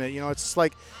mention it. It's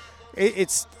like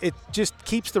it just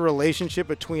keeps the relationship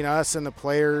between us and the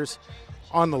players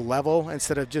on the level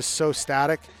instead of just so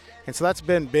static. And so that's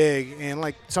been big. And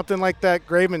like something like that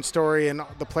Graveman story and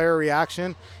the player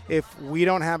reaction, if we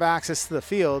don't have access to the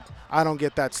field, I don't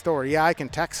get that story. Yeah, I can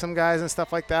text some guys and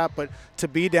stuff like that, but to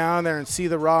be down there and see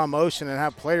the raw emotion and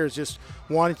have players just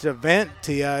wanting to vent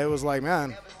to you, it was like,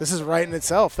 man, this is right in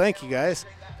itself. Thank you, guys.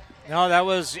 No, that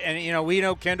was, and we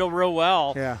know Kendall real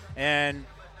well. Yeah. And,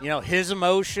 his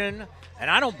emotion,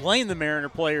 and I don't blame the Mariner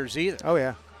players either. Oh,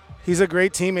 yeah. He's a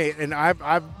great teammate, and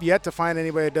I've yet to find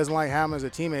anybody that doesn't like him as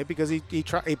a teammate because he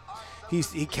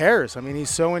cares. He's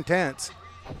so intense.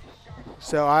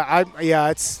 So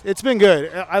it's been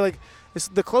good. It's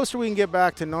the closer we can get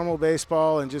back to normal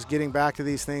baseball and just getting back to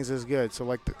these things is good.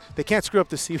 So they can't screw up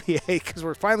the CBA because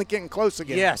we're finally getting close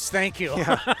again. Yes, thank you.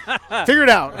 Yeah. Figure it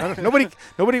out.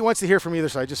 Nobody wants to hear from either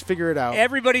side. Just figure it out.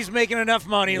 Everybody's making enough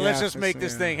money. Let's just make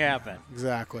this thing happen.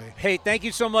 Exactly. Hey, thank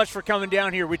you so much for coming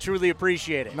down here. We truly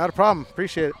appreciate it. Not a problem.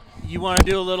 Appreciate it. You want to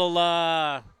do a little?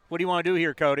 What do you want to do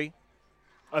here, Cody?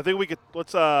 I think we could. We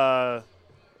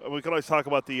could always talk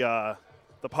about the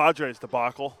Padres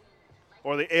debacle.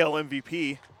 Or the AL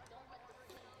MVP.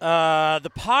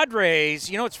 The Padres,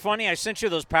 it's funny. I sent you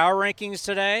those power rankings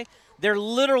today. They're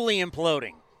literally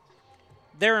imploding.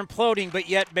 They're imploding, but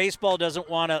yet baseball doesn't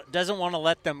want to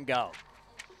let them go.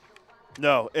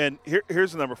 No, and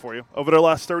here's the number for you. Over their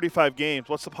last 35 games,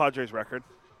 what's the Padres' record?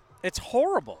 It's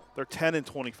horrible. They're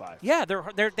 10-25. Yeah,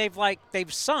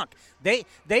 they've sunk. They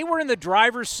were in the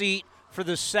driver's seat for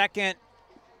the second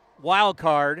wild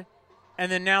card,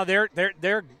 and then now they're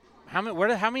how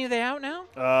many are they out now?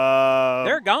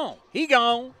 They're gone. He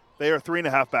gone. They are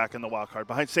 3.5 back in the wild card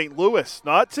behind St. Louis,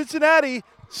 not Cincinnati.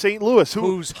 St. Louis,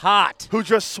 who's hot, who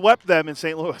just swept them in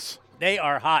St. Louis. They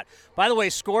are hot. By the way,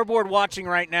 scoreboard watching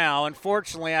right now.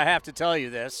 Unfortunately, I have to tell you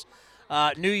this.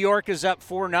 New York is up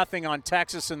 4-0 on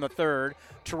Texas in the third.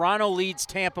 Toronto leads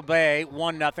Tampa Bay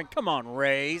 1-0. Come on,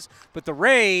 Rays. But the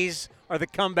Rays are the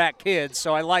comeback kids,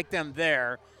 so I like them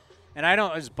there. And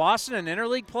is Boston an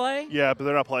interleague play? Yeah, but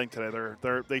they're not playing today.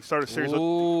 They start a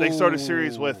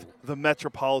series with the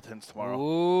Metropolitans tomorrow.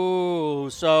 Ooh,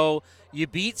 so you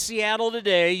beat Seattle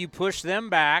today. You push them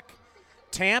back.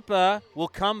 Tampa will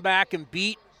come back and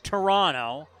beat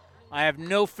Toronto. I have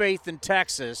no faith in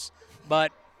Texas,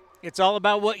 but it's all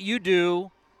about what you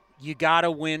do. You got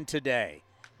to win today.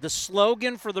 The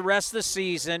slogan for the rest of the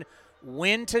season,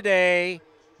 win today,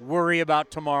 worry about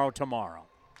tomorrow.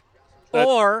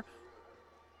 Or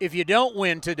if you don't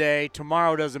win today,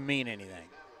 tomorrow doesn't mean anything,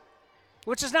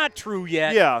 which is not true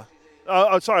yet. Yeah.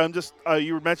 Sorry, I'm just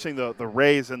you were mentioning the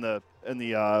Rays and the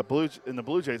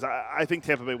Blue Jays. I think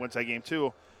Tampa Bay wins that game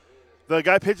too. The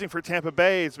guy pitching for Tampa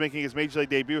Bay is making his major league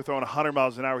debut, throwing 100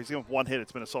 miles an hour. He's given one hit.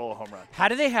 It's been a solo home run. How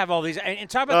do they have all these? And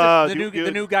talk about the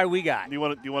new guy we got. Do you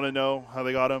want to know how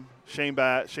they got him? Shane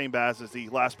Baz is the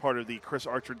last part of the Chris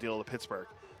Archer deal to Pittsburgh.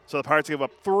 So the Pirates gave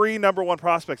up 3 number 1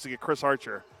 prospects to get Chris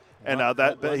Archer. And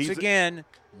again,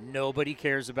 nobody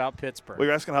cares about Pittsburgh. Well,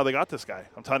 you're asking how they got this guy.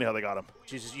 I'm telling you how they got him.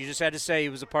 You just had to say he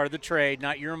was a part of the trade,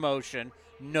 not your emotion.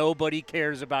 Nobody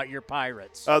cares about your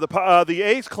Pirates. The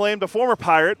A's claimed a former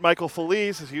Pirate, Michael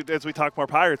Feliz, as we talk more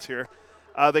Pirates here.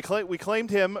 We claimed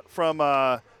him from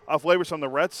off waivers from the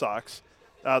Red Sox.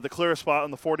 The clearest spot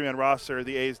on the 40-man roster,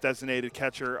 the A's designated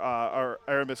catcher,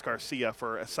 Aramis Garcia,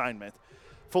 for assignment.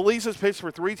 Feliz has pitched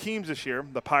for 3 teams this year,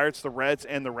 the Pirates, the Reds,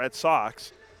 and the Red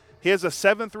Sox. He has a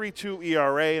 7.32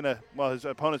 ERA, and his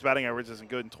opponent's batting average isn't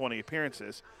good in 20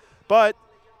 appearances. But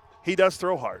he does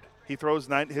throw hard. He throws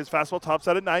his fastball tops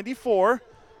out at 94,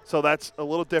 so that's a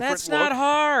little different. That's not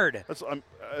hard.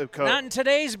 Not in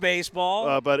today's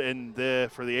baseball. But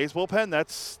for the A's bullpen,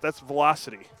 that's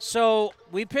velocity. So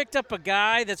we picked up a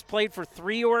guy that's played for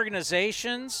 3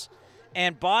 organizations,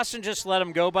 and Boston just let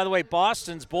him go. By the way,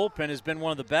 Boston's bullpen has been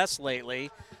one of the best lately.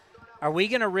 Are we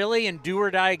going to really, in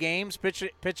do-or-die games, pitch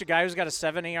a guy who's got a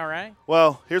 7 ERA?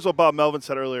 Well, here's what Bob Melvin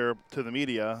said earlier to the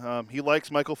media. He likes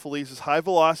Michael Feliz's high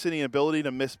velocity and ability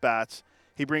to miss bats.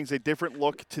 He brings a different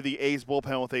look to the A's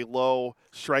bullpen with a low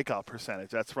strikeout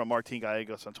percentage. That's from Martin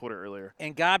Gallegos on Twitter earlier.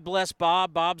 And God bless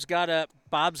Bob. Bob's got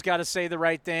to say the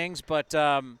right things. But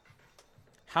how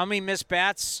many missed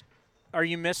bats are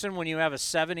you missing when you have a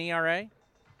 7 ERA?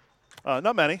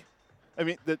 Not many. I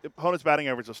mean, the opponent's batting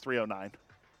average was 309.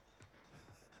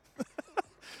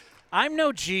 I'm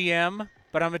no GM,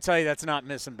 but I'm going to tell you that's not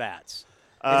missing bats.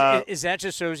 Is that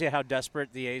just shows you how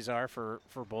desperate the A's are for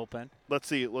bullpen? Let's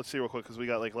see real quick because we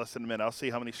got like less than a minute. I'll see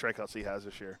how many strikeouts he has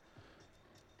this year.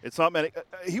 It's not many.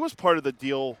 He was part of the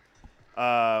deal.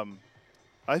 I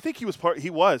think he was part of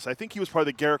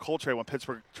the Garrett Cole trade when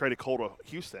Pittsburgh traded Cole to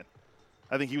Houston.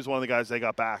 I think he was one of the guys they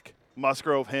got back.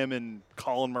 Musgrove, him, and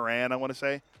Colin Moran, I want to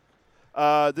say.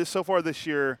 So far this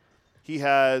year, he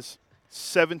has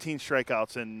 17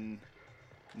 strikeouts in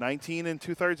 19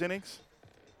 2/3 innings.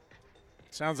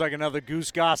 Sounds like another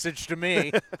Goose Gossage to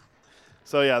me.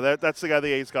 So, yeah, that's the guy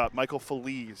the A's got. Michael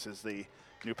Feliz is the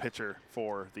new pitcher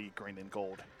for the Green and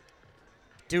Gold.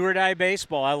 Do or die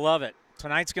baseball. I love it.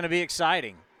 Tonight's going to be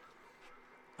exciting.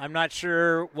 I'm not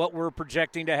sure what we're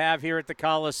projecting to have here at the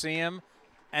Coliseum,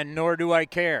 and nor do I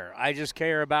care. I just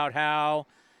care about how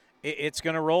it's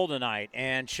going to roll tonight.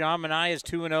 And Sean Manaea is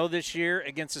 2-0 this year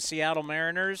against the Seattle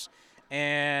Mariners,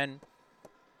 and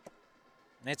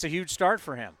it's a huge start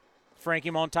for him.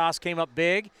 Frankie Montas came up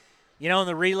big. You know, in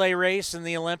the relay race in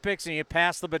the Olympics, and you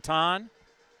pass the baton.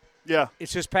 Yeah.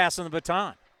 It's just passing the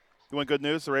baton. You want good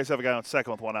news? The Rays have a guy on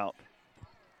second with 1 out.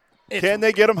 Can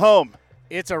they get him home?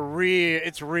 It's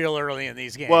real early in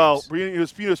these games. Well, he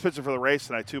was pitching for the Rays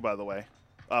tonight, too, by the way.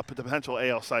 Potential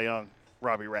AL Cy Young,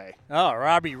 Robbie Ray. Oh,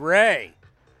 Robbie Ray.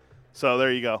 So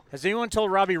there you go. Has anyone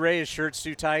told Robbie Ray his shirt's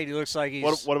too tight? He looks like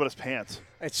he's. What about his pants?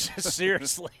 It's just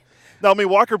seriously. No, I mean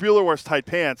Walker Buehler wears tight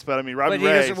pants, but I mean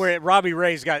Robbie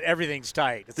Ray's got everything's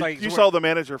tight. It's like you saw the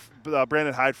manager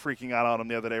Brandon Hyde freaking out on him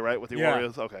the other day, right? With the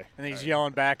Orioles. Okay. And he's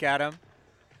yelling back at him.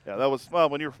 Yeah, that was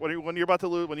when you're about to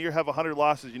lose, when you have 100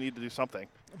 losses, you need to do something.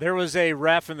 There was a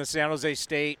ref in the San Jose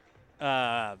State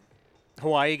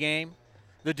Hawaii game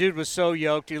The dude was so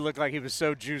yoked. He looked like he was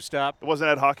so juiced up. It wasn't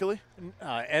Ed Hockley?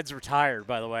 Ed's retired,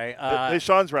 by the way. His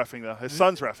son's reffing, though. His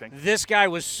son's reffing. This guy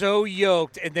was so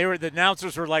yoked, and the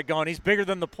announcers were like going, he's bigger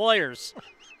than the players.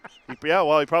 Yeah,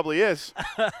 well, he probably is.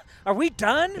 Are we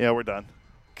done? Yeah, we're done.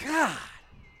 God.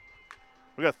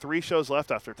 We got 3 shows left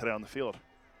after today on the field.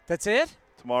 That's it?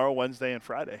 Tomorrow, Wednesday, and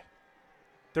Friday.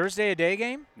 Thursday a day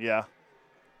game? Yeah.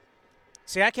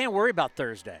 See, I can't worry about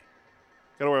Thursday.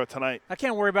 Got to worry about tonight. I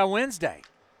can't worry about Wednesday.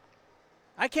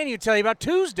 I can't even tell you about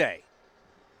Tuesday.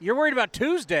 You're worried about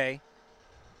Tuesday.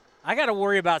 I got to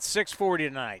worry about 6:40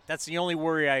 tonight. That's the only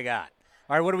worry I got.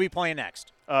 All right, what are we playing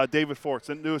next? David Force,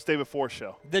 the newest David Force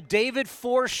show. The David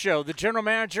Force Show, the general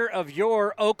manager of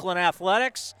your Oakland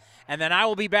Athletics. And then I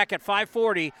will be back at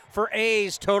 5:40 for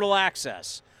A's Total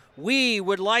Access. We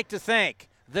would like to thank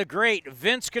the great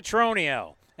Vince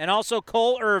Cotroneo and also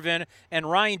Cole Irvin and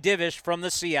Ryan Divish from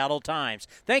the Seattle Times.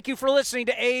 Thank you for listening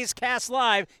to A's Cast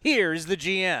Live. Here's the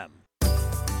GM.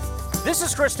 This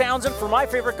is Chris Townsend for my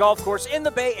favorite golf course in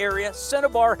the Bay Area,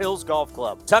 Cinnabar Hills Golf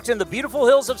Club. Tucked in the beautiful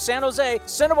hills of San Jose,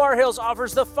 Cinnabar Hills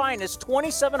offers the finest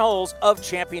 27 holes of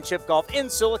championship golf in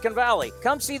Silicon Valley.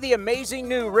 Come see the amazing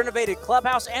new renovated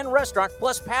clubhouse and restaurant,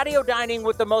 plus patio dining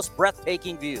with the most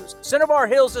breathtaking views. Cinnabar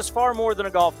Hills is far more than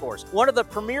a golf course, one of the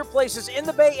premier places in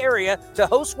the Bay Area to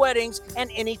host weddings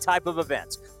and any type of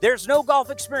events. There's no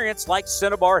golf experience like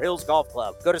Cinnabar Hills Golf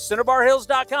Club. Go to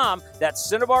CinnabarHills.com.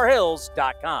 That's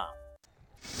CinnabarHills.com.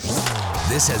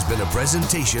 This has been a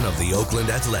presentation of the Oakland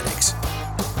Athletics.